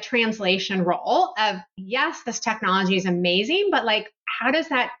the translation role of, yes, this technology is amazing, but like, how does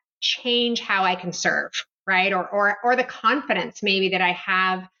that change how I can serve? Right. Or the confidence maybe that I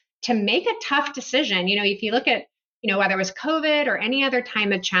have to make a tough decision. If you look at, whether it was COVID or any other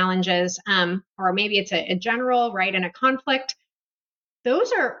time of challenges, or maybe it's a general, right, in a conflict,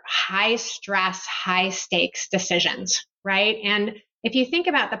 those are high stress, high stakes decisions, right? And if you think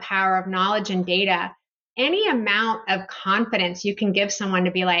about the power of knowledge and data, any amount of confidence you can give someone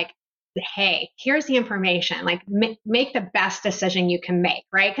to be like, hey, here's the information, like make the best decision you can make,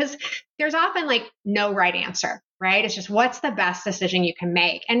 right? Because there's often like no right answer, right? It's just what's the best decision you can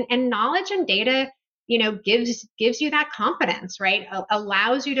make. And knowledge and data, gives you that confidence, right?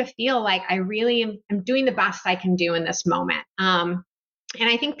 Allows you to feel like I really am doing the best I can do in this moment. And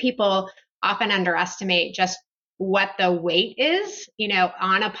I think people often underestimate just what the weight is,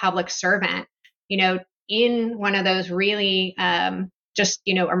 on a public servant, in one of those really just,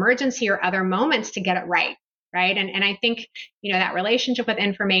 emergency or other moments to get it right. Right. And I think, that relationship with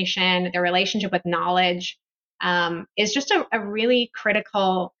information, the relationship with knowledge is just a really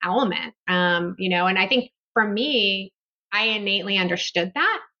critical element. And I think for me, I innately understood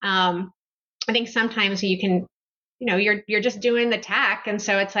that. I think sometimes you can, you're just doing the tech. And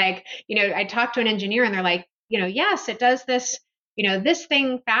so it's like, I talked to an engineer and they're like, yes, it does this, this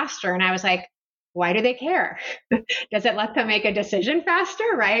thing faster. And I was like, why do they care? Does it let them make a decision faster?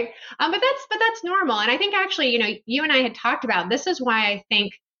 Right. But that's normal. And I think actually, you and I had talked about, this is why I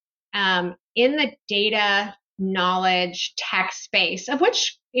think in the data knowledge tech space, of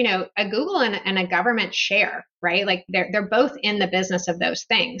which, a Google and a government share, right? Like they're both in the business of those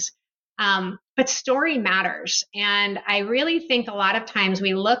things. But story matters. And I really think a lot of times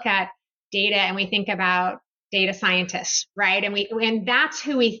we look at data and we think about data scientists, right? And that's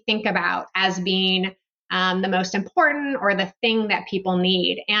who we think about as being the most important or the thing that people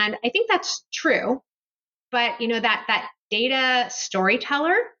need. And I think that's true. But that data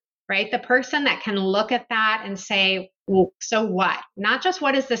storyteller, right? The person that can look at that and say, well, so what? Not just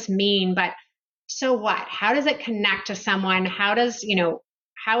what does this mean, but so what? How does it connect to someone? How is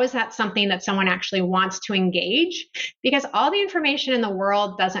that something that someone actually wants to engage? Because all the information in the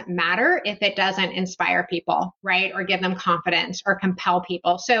world doesn't matter if it doesn't inspire people, right? Or give them confidence or compel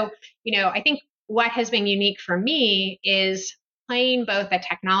people. So, I think what has been unique for me is playing both a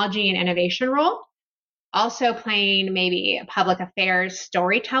technology and innovation role, also playing maybe a public affairs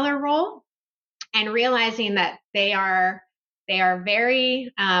storyteller role, and realizing that they are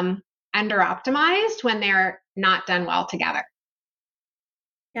very under optimized when they're not done well together.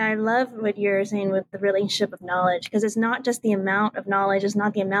 Yeah, I love what you're saying with the relationship of knowledge, because it's not just the amount of knowledge, it's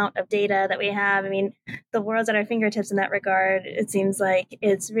not the amount of data that we have. I mean, the world's at our fingertips in that regard. It seems like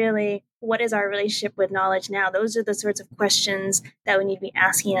it's really, what is our relationship with knowledge now? Those are the sorts of questions that we need to be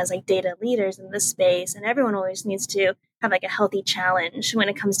asking as like data leaders in this space. And everyone always needs to have like a healthy challenge when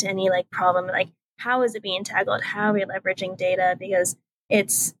it comes to any like problem, like how is it being tackled? How are we leveraging data? Because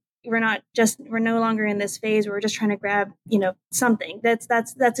we're no longer in this phase where we're just trying to grab, something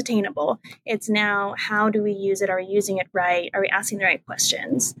that's attainable. It's now, how do we use it? Are we using it right? Are we asking the right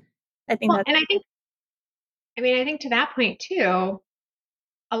questions? I think I think to that point too,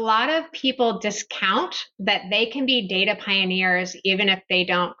 a lot of people discount that they can be data pioneers even if they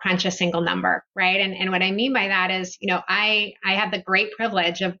don't crunch a single number, right? And what I mean by that is, I have the great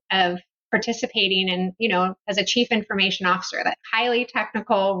privilege of participating in, as a chief information officer, that highly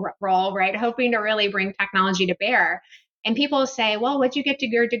technical role, right? Hoping to really bring technology to bear. And people say, well, what'd you get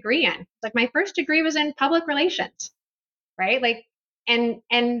your degree in? Like, my first degree was in public relations, right? Like, and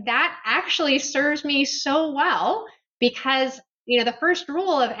that actually serves me so well, because the first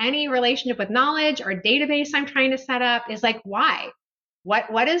rule of any relationship with knowledge or database I'm trying to set up is like, why?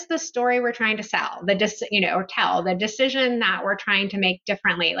 What is the story we're trying to sell? Or tell the decision that we're trying to make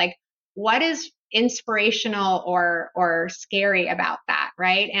differently? Like, what is inspirational or scary about that,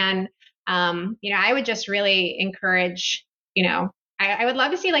 right? And I would just really encourage, I would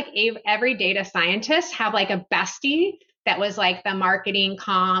love to see like every data scientist have like a bestie that was like the marketing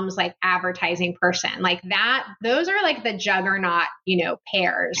comms, like advertising person like that. Those are like the juggernaut,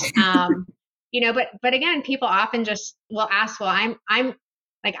 pairs. But again, people often just will ask, well, I'm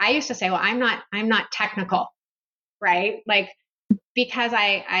like, I used to say, well, I'm not technical, right? Like, because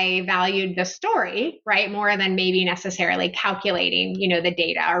I valued the story, right, more than maybe necessarily calculating, the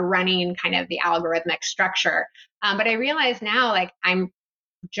data or running kind of the algorithmic structure. But I realize now, like, I'm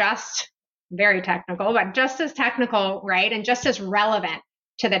just very technical, but just as technical, right, and just as relevant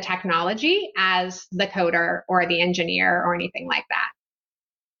to the technology as the coder or the engineer or anything like that.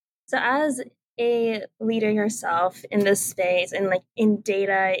 So as a leader yourself in this space and like in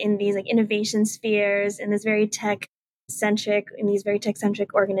data, in these like innovation spheres, in these very tech centric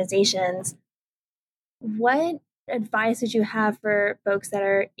organizations, what advice would you have for folks that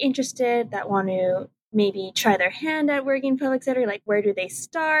are interested, that want to maybe try their hand at working in public sector? Like, where do they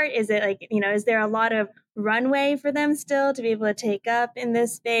start? Is it like, is there a lot of runway for them still to be able to take up in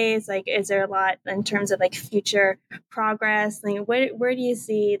this space? Like, is there a lot in terms of like future progress? Like, where do you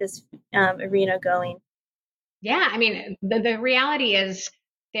see this arena going? Yeah, I mean, the reality is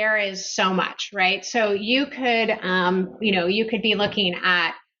there is so much, right? So you could, you could be looking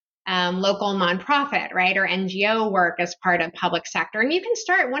at local nonprofit, right, or NGO work as part of public sector. And you can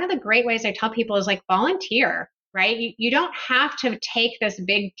start, one of the great ways I tell people is like volunteer, right? You don't have to take this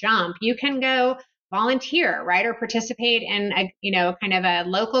big jump. You can go volunteer, right, or participate in kind of a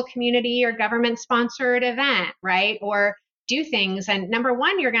local community or government sponsored event, right? Or do things. And number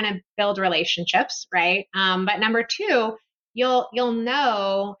one, you're going to build relationships, right? But number two, you'll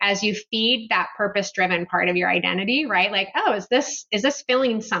know as you feed that purpose driven part of your identity, right? Like, oh, is this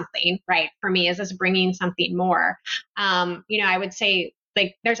filling something, right, for me? Is this bringing something more? I would say,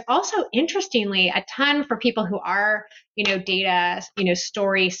 like, there's also, interestingly, a ton for people who are, data,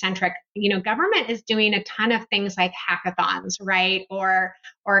 story centric. Government is doing a ton of things like hackathons, right, or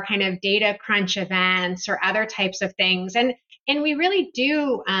kind of data crunch events or other types of things. And we really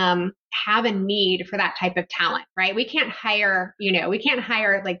do have a need for that type of talent, right? We can't hire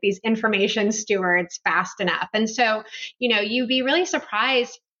like these information stewards fast enough. And so, you'd be really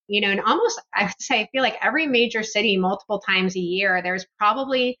surprised, and almost, I feel like every major city multiple times a year, there's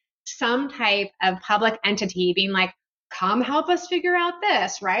probably some type of public entity being like, come help us figure out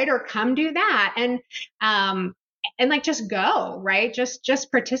this, right? Or come do that. And like, just go, right? Just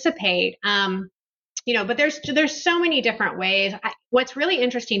participate. But there's so many different ways. What's really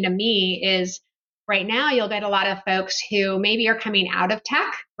interesting to me is right now you'll get a lot of folks who maybe are coming out of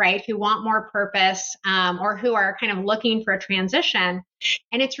tech, right, who want more purpose, or who are kind of looking for a transition.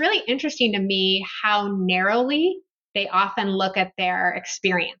 And it's really interesting to me how narrowly they often look at their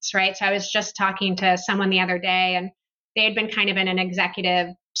experience, right? So I was just talking to someone the other day, and they had been kind of in an executive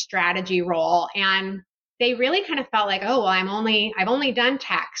strategy role, and they really kind of felt like, oh, well, I've only done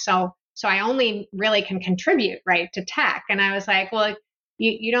tech, so I only really can contribute, right, to tech. And I was like, well,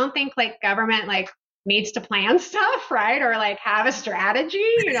 you don't think like government like needs to plan stuff, right, or like have a strategy?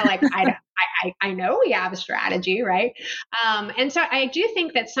 Like I know we have a strategy, right? And so I do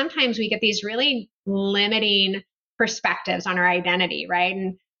think that sometimes we get these really limiting perspectives on our identity, right?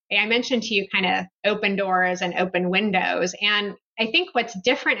 And I mentioned to you kind of open doors and open windows. And I think what's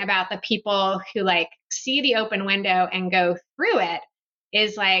different about the people who like see the open window and go through it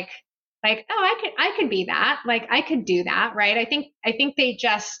is like, oh, I could be that. Like, I could do that, right? I think they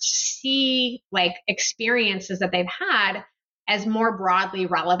just see like experiences that they've had as more broadly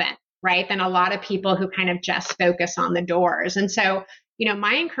relevant, right, than a lot of people who kind of just focus on the doors. And so,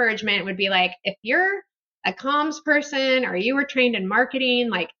 my encouragement would be like, if you're a comms person or you were trained in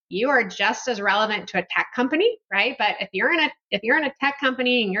marketing, like, you are just as relevant to a tech company, right? But if you're in a tech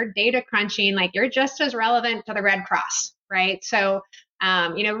company and you're data crunching, like, you're just as relevant to the Red Cross, right? So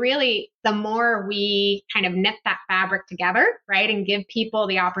really, the more we kind of knit that fabric together, right, and give people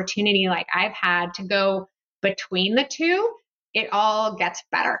the opportunity, like I've had, to go between the two, it all gets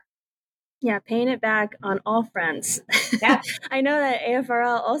better. Yeah, paying it back on all fronts. Yeah. I know that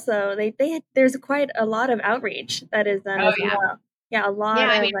AFRL also, there's quite a lot of outreach that is done as well. Yeah, a lot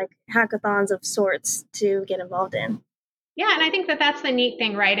of like hackathons of sorts to get involved in. Yeah, and I think that that's the neat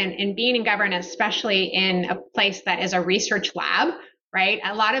thing, right? And being in governance, especially in a place that is a research lab, right?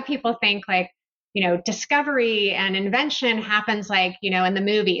 A lot of people think like, discovery and invention happens like, in the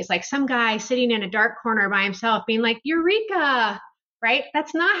movies, like some guy sitting in a dark corner by himself being like, Eureka, right?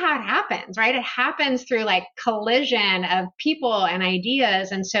 That's not how it happens, right? It happens through like collision of people and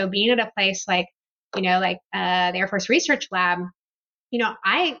ideas. And so being at a place like, the Air Force Research Lab,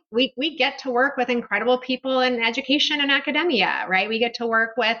 we get to work with incredible people in education and academia, right? We get to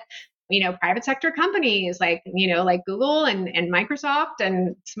work with, private sector companies like Google and Microsoft,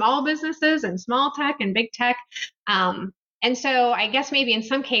 and small businesses and small tech and big tech. And so I guess maybe in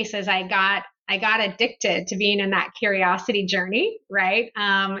some cases I got addicted to being in that curiosity journey, right?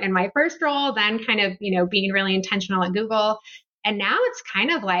 In my first role, then kind of, being really intentional at Google. And now it's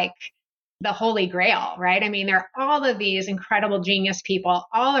kind of like the holy grail, right? I mean, there are all of these incredible genius people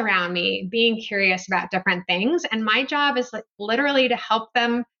all around me being curious about different things. And my job is literally to help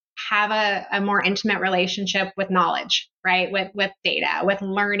them have a more intimate relationship with knowledge, right? With data, with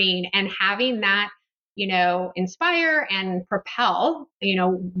learning, and having that, inspire and propel,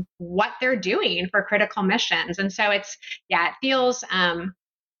 what they're doing for critical missions. And so it feels,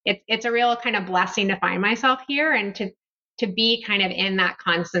 it's a real kind of blessing to find myself here and to be kind of in that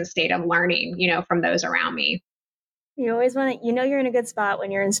constant state of learning, from those around me. You always want to, you're in a good spot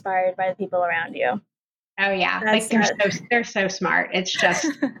when you're inspired by the people around you. Oh yeah. They're so smart. It's just,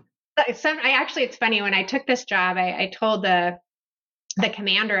 it's funny, when I took this job, I told the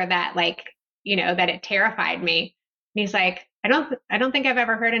commander that that it terrified me. And he's like, I don't think I've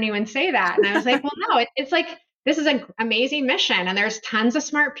ever heard anyone say that. And I was like, well, no, it's like, this is an amazing mission and there's tons of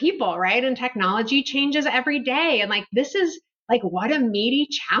smart people, right? And technology changes every day. And this is what a meaty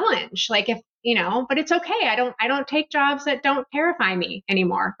challenge. But it's okay. I don't take jobs that don't terrify me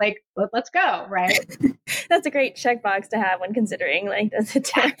anymore. Let's go, right? That's a great checkbox to have when considering, does it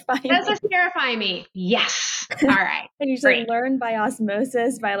terrify you? Does this terrify me? Yes. All right. And you should learn by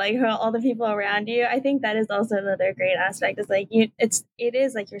osmosis by all the people around you. I think that is also another great aspect. Is it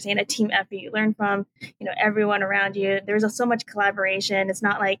is like you're saying, a team effort. You learn from, everyone around you. There's so much collaboration. It's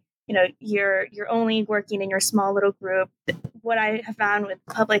not like, you're only working in your small little group. What I have found with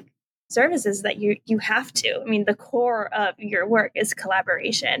public services that you have to. I mean, the core of your work is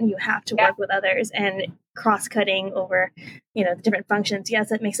collaboration. You have to work with others and cross-cutting over, the different functions.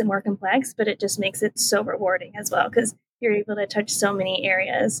 Yes, it makes it more complex, but it just makes it so rewarding as well because you're able to touch so many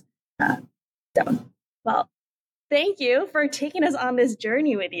areas. Well, thank you for taking us on this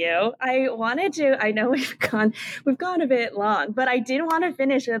journey with you. I know we've gone a bit long, but I did want to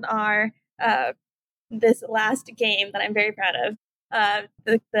finish with our this last game that I'm very proud of.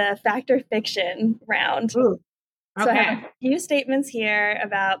 The fact or fiction round. Ooh, okay. So I have a few statements here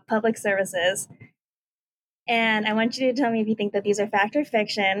about public services. And I want you to tell me if you think that these are fact or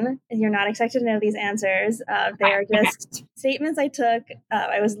fiction. You're not expected to know these answers. They are just statements I took.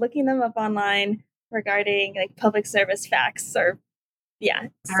 I was looking them up online regarding public service facts The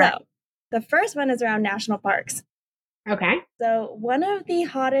first one is around national parks. Okay. So one of the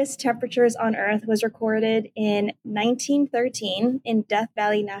hottest temperatures on Earth was recorded in 1913 in Death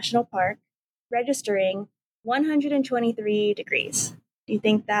Valley National Park, registering 123 degrees. Do you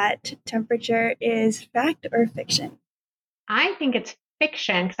think that temperature is fact or fiction? I think it's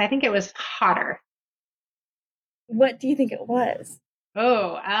fiction because I think it was hotter. What do you think it was?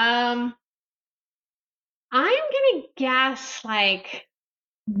 Oh, I'm going to guess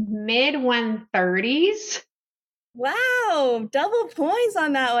mid 130s. Wow, double points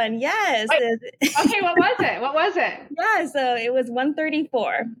on that one. Yes. Okay, what was it? Yeah, so it was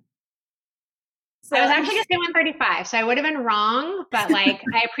 134. So I was actually going to say 135, so I would have been wrong, but I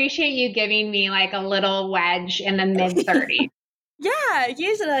appreciate you giving me a little wedge in the mid 30s. Yeah,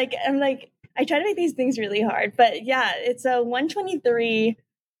 usually I try to make these things really hard, but yeah, it's a 123.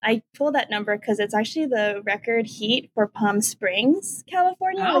 I pulled that number because it's actually the record heat for Palm Springs,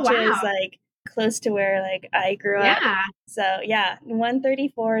 California, which is close to where I grew up. So yeah,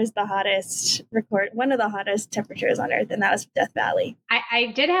 134 is the hottest one of the hottest temperatures on Earth, and that was Death Valley.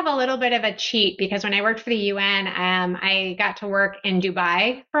 I did have a little bit of a cheat because when I worked for the UN, I got to work in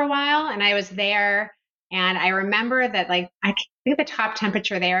Dubai for a while, and I was there, and I remember that I think the top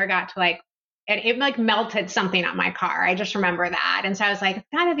temperature there got to it melted something on my car. I just remember that, and so I was like, it's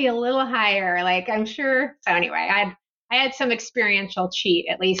got to be a little higher. I'm sure. So anyway, I had some experiential cheat,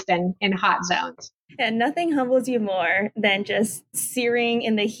 at least in hot zones. And nothing humbles you more than just searing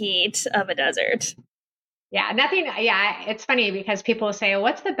in the heat of a desert. Yeah, nothing. Yeah, it's funny because people say,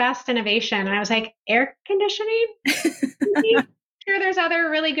 what's the best innovation? And I was like, air conditioning? Sure, there's other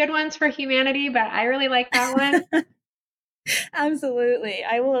really good ones for humanity, but I really like that one. Absolutely.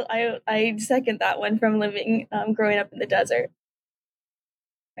 I second that one from growing up in the desert.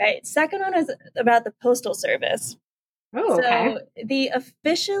 All right. Second one is about the Postal Service. Oh, okay. So the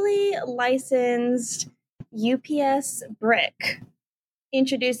officially licensed UPS brick,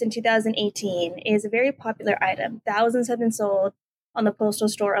 introduced in 2018, is a very popular item. Thousands have been sold on the Postal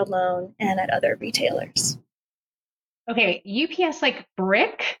Store alone and at other retailers. Okay, UPS like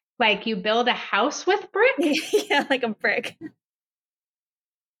brick? Like you build a house with brick? Yeah, like a brick.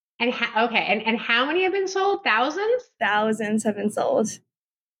 And and how many have been sold? Thousands? Thousands have been sold.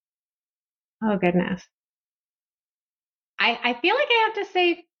 Oh goodness. I feel like I have to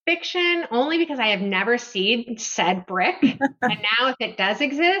say fiction only because I have never seen said brick. And now if it does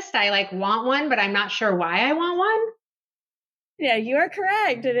exist, I like want one, but I'm not sure why I want one. Yeah, you are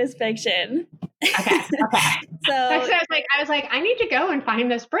correct. It is fiction. Okay. So I was like, I need to go and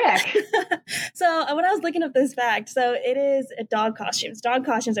find this brick. So when I was looking up this fact, so it is dog costumes. Dog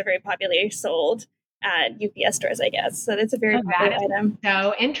costumes are very popularly sold at UPS stores, I guess. So it's a very popular item.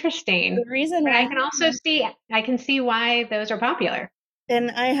 So interesting. The reason but why I can see why those are popular. And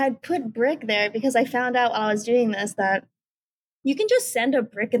I had put brick there because I found out while I was doing this that you can just send a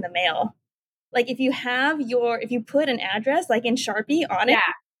brick in the mail. Like if you put an address like in Sharpie on it,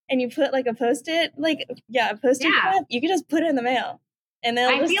 and you put like a post-it, you can just put it in the mail. And then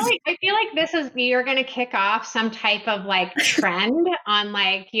I feel like you're going to kick off some type of like trend on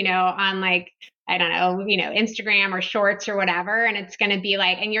like, on like, I don't know, Instagram or shorts or whatever. And it's going to be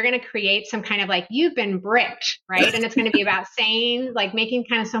like, and you're going to create some kind of like, you've been bricked, right? And it's going to be about saying, like making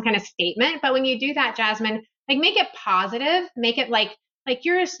kind of some kind of statement. But when you do that, Jasmine, like make it positive, make it like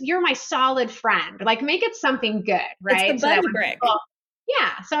you're my solid friend, like make it something good, right? It's the buddy brick.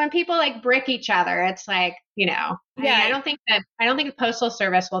 So when people like brick each other, it's like, I don't think the Postal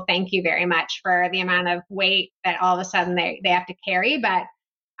Service will thank you very much for the amount of weight that all of a sudden they have to carry, but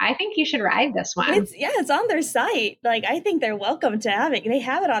I think you should ride this one. It's on their site. Like, I think they're welcome to they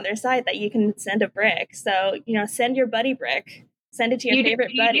have it on their site that you can send a brick. So, send your buddy brick. Send it to your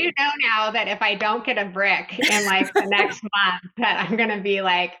favorite buddy. You do know now that if I don't get a brick in like the next month, that I'm going to be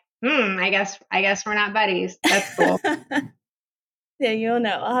like, I guess we're not buddies. That's cool. Yeah, you'll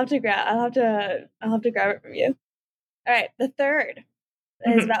know. I'll have to grab it from you. All right, the third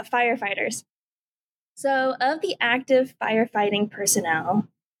is about firefighters. So, of the active firefighting personnel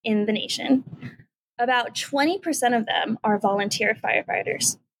in the nation, about 20% of them are volunteer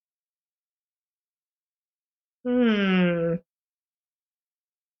firefighters. So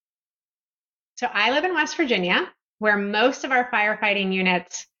I live in West Virginia, where most of our firefighting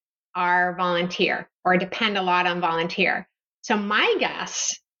units are volunteer or depend a lot on volunteer. So my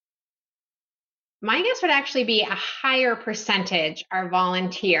guess would actually be a higher percentage are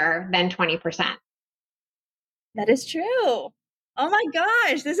volunteer than 20%. That is true. Oh my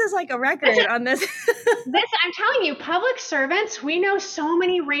gosh, this is like a record on this. I'm telling you, public servants, we know so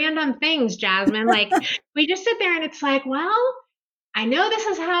many random things, Jasmine. Like we just sit there and it's like, well, I know this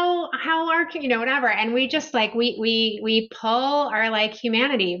is how our, whatever. And we just like, we pull our like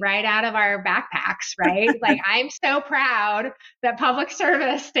humanity right out of our backpacks, right? Like I'm so proud that public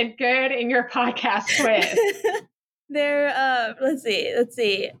service did good in your podcast quiz. Let's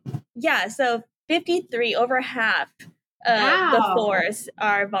see. Yeah. So 53, over half of the force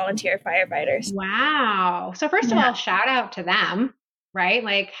are volunteer firefighters. Wow. So first of all, shout out to them, right?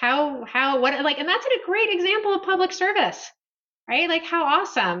 Like and that's a great example of public service. Right? Like how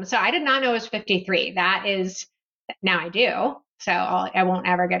awesome. So I did not know it was 53. That is, now I do. So I won't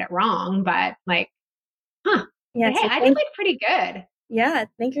ever get it wrong, but like, Yeah. But hey, I did like pretty good. Yeah.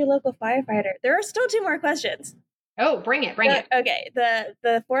 Thank your local firefighter. There are still 2 more questions. Oh, bring it. Okay.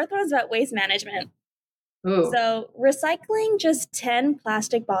 The fourth one is about waste management. Ooh. So recycling just 10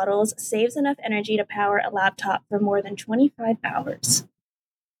 plastic bottles saves enough energy to power a laptop for more than 25 hours.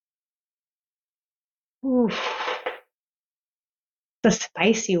 Ooh. The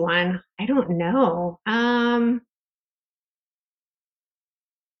spicy one. I don't know. I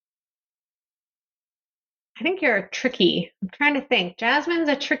think you're tricky. I'm trying to think. Jasmine's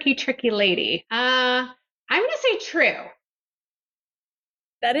a tricky lady. I'm going to say true.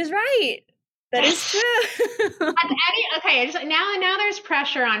 That is right. That is true. Okay. Now there's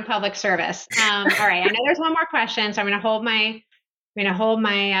pressure on public service. All right. I know there's one more question, so I'm going to hold my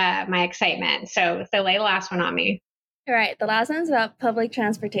my excitement. So lay the last one on me. All right, the last one's about public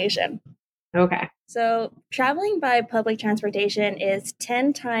transportation. Okay. So traveling by public transportation is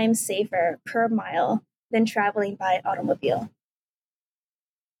 10 times safer per mile than traveling by automobile.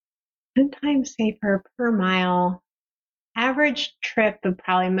 10 times safer per mile. Average trip of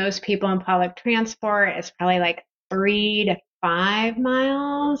probably most people in public transport is probably like 3 to 5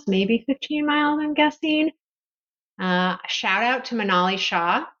 miles, maybe 15 miles, I'm guessing. Shout out to Manali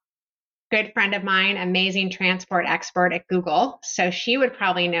Shah. Good friend of mine, amazing transport expert at Google. So she would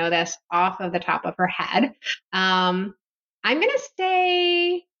probably know this off of the top of her head. I'm going to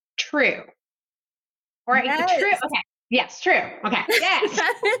say true. Or yes. True. Okay. Yes, true. Okay. Yes.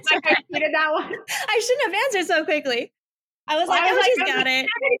 I did that one. I shouldn't have answered so quickly. I was like, oh, she's got it.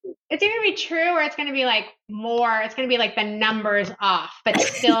 It's either going to be true or it's going to be like more. It's going to be like the numbers off, but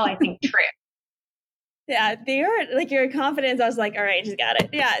still, I think true. Yeah, your confidence. I was like, all right, she's got it.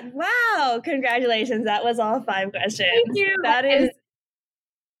 Yeah. Wow. Congratulations. That was all 5 questions. Thank you.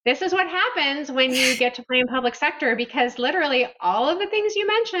 This is what happens when you get to play in public sector, because literally all of the things you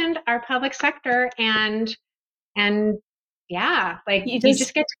mentioned are public sector, and yeah, like you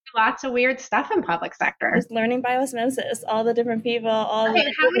just get to do lots of weird stuff in public sector. Just learning by osmosis, all the different people.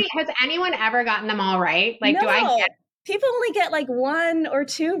 Has anyone ever gotten them all right? Like, no. People only get like 1 or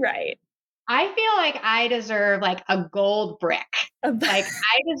 2 right. I feel like I deserve like a gold brick. Like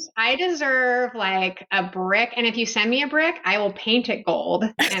I deserve like a brick. And if you send me a brick, I will paint it gold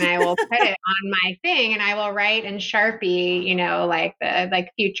and I will put it on my thing, and I will write in Sharpie, like the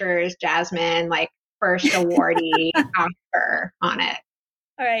Futures Jasmine, like first awardee Oscar on it.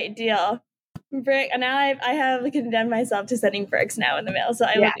 All right, deal. Brick. And now I have condemned myself to sending bricks now in the mail, so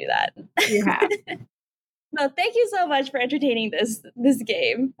I will do that. You have. No, thank you so much for entertaining this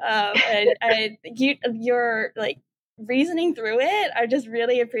game. And your like reasoning through it, I just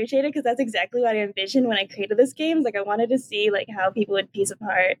really appreciate it, because that's exactly what I envisioned when I created this game. Like I wanted to see like how people would piece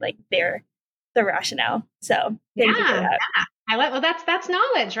apart like the rationale. So thank you for that. Yeah. Well, that's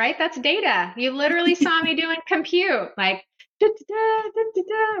knowledge, right? That's data. You literally saw me doing compute, like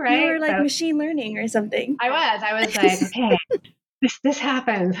right? You were like machine learning or something. I was like, okay, this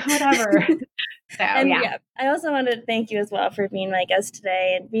happens, whatever. So, I also wanted to thank you as well for being my guest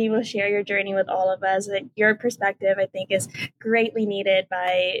today, and being able to share your journey with all of us. And your perspective, I think, is greatly needed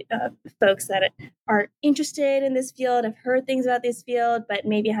by folks that are interested in this field, have heard things about this field, but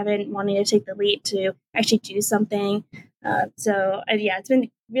maybe haven't wanted to take the leap to actually do something. It's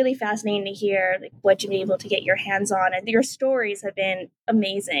been really fascinating to hear like what you've been able to get your hands on, and your stories have been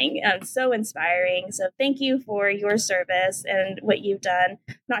amazing and so inspiring. So thank you for your service and what you've done,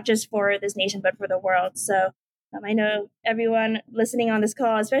 not just for this nation, but for the world. So I know everyone listening on this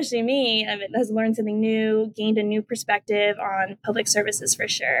call, especially me, has learned something new, gained a new perspective on public services for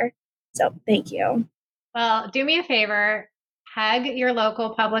sure. So thank you. Well, do me a favor, hug your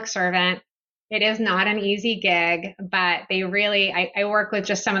local public servant. It is not an easy gig, but they really, I work with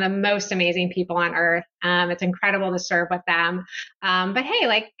just some of the most amazing people on earth. It's incredible to serve with them. But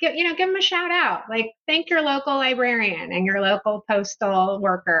hey, give them a shout out, thank your local librarian and your local postal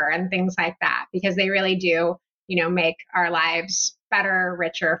worker and things like that, because they really do, make our lives better,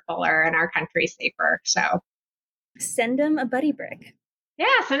 richer, fuller, and our country safer. So send them a buddy brick.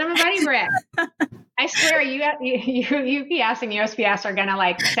 Yeah, send them a buddy brick. I swear, UPS and USPS are gonna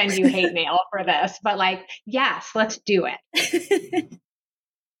send you hate mail for this, but yes, let's do it.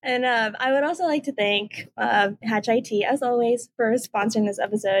 And I would also like to thank Hatch IT, as always, for sponsoring this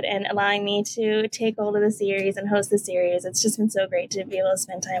episode and allowing me to take hold of the series and host the series. It's just been so great to be able to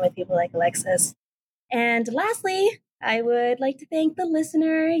spend time with people like Alexis. And lastly, I would like to thank the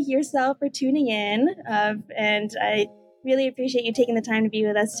listener, yourself, for tuning in. And I really appreciate you taking the time to be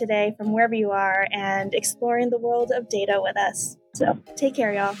with us today from wherever you are and exploring the world of data with us. So take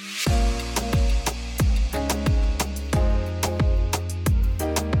care, y'all.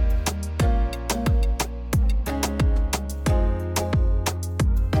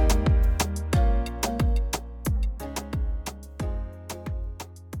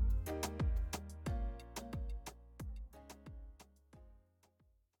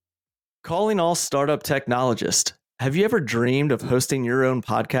 Calling all startup technologists. Have you ever dreamed of hosting your own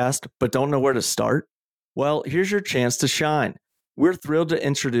podcast but don't know where to start? Well, here's your chance to shine. We're thrilled to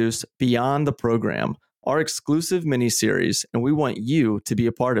introduce Beyond the Program, our exclusive mini-series, and we want you to be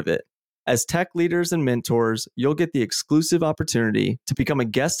a part of it. As tech leaders and mentors, you'll get the exclusive opportunity to become a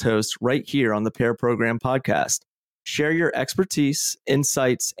guest host right here on the Pair Program podcast. Share your expertise,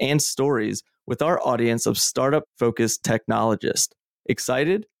 insights, and stories with our audience of startup-focused technologists.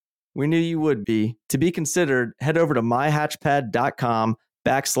 Excited? We knew you would be. To be considered, head over to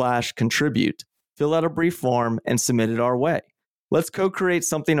myhatchpad.com/contribute. Fill out a brief form and submit it our way. Let's co-create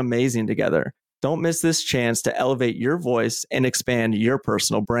something amazing together. Don't miss this chance to elevate your voice and expand your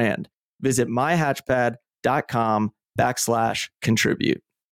personal brand. Visit myhatchpad.com/contribute.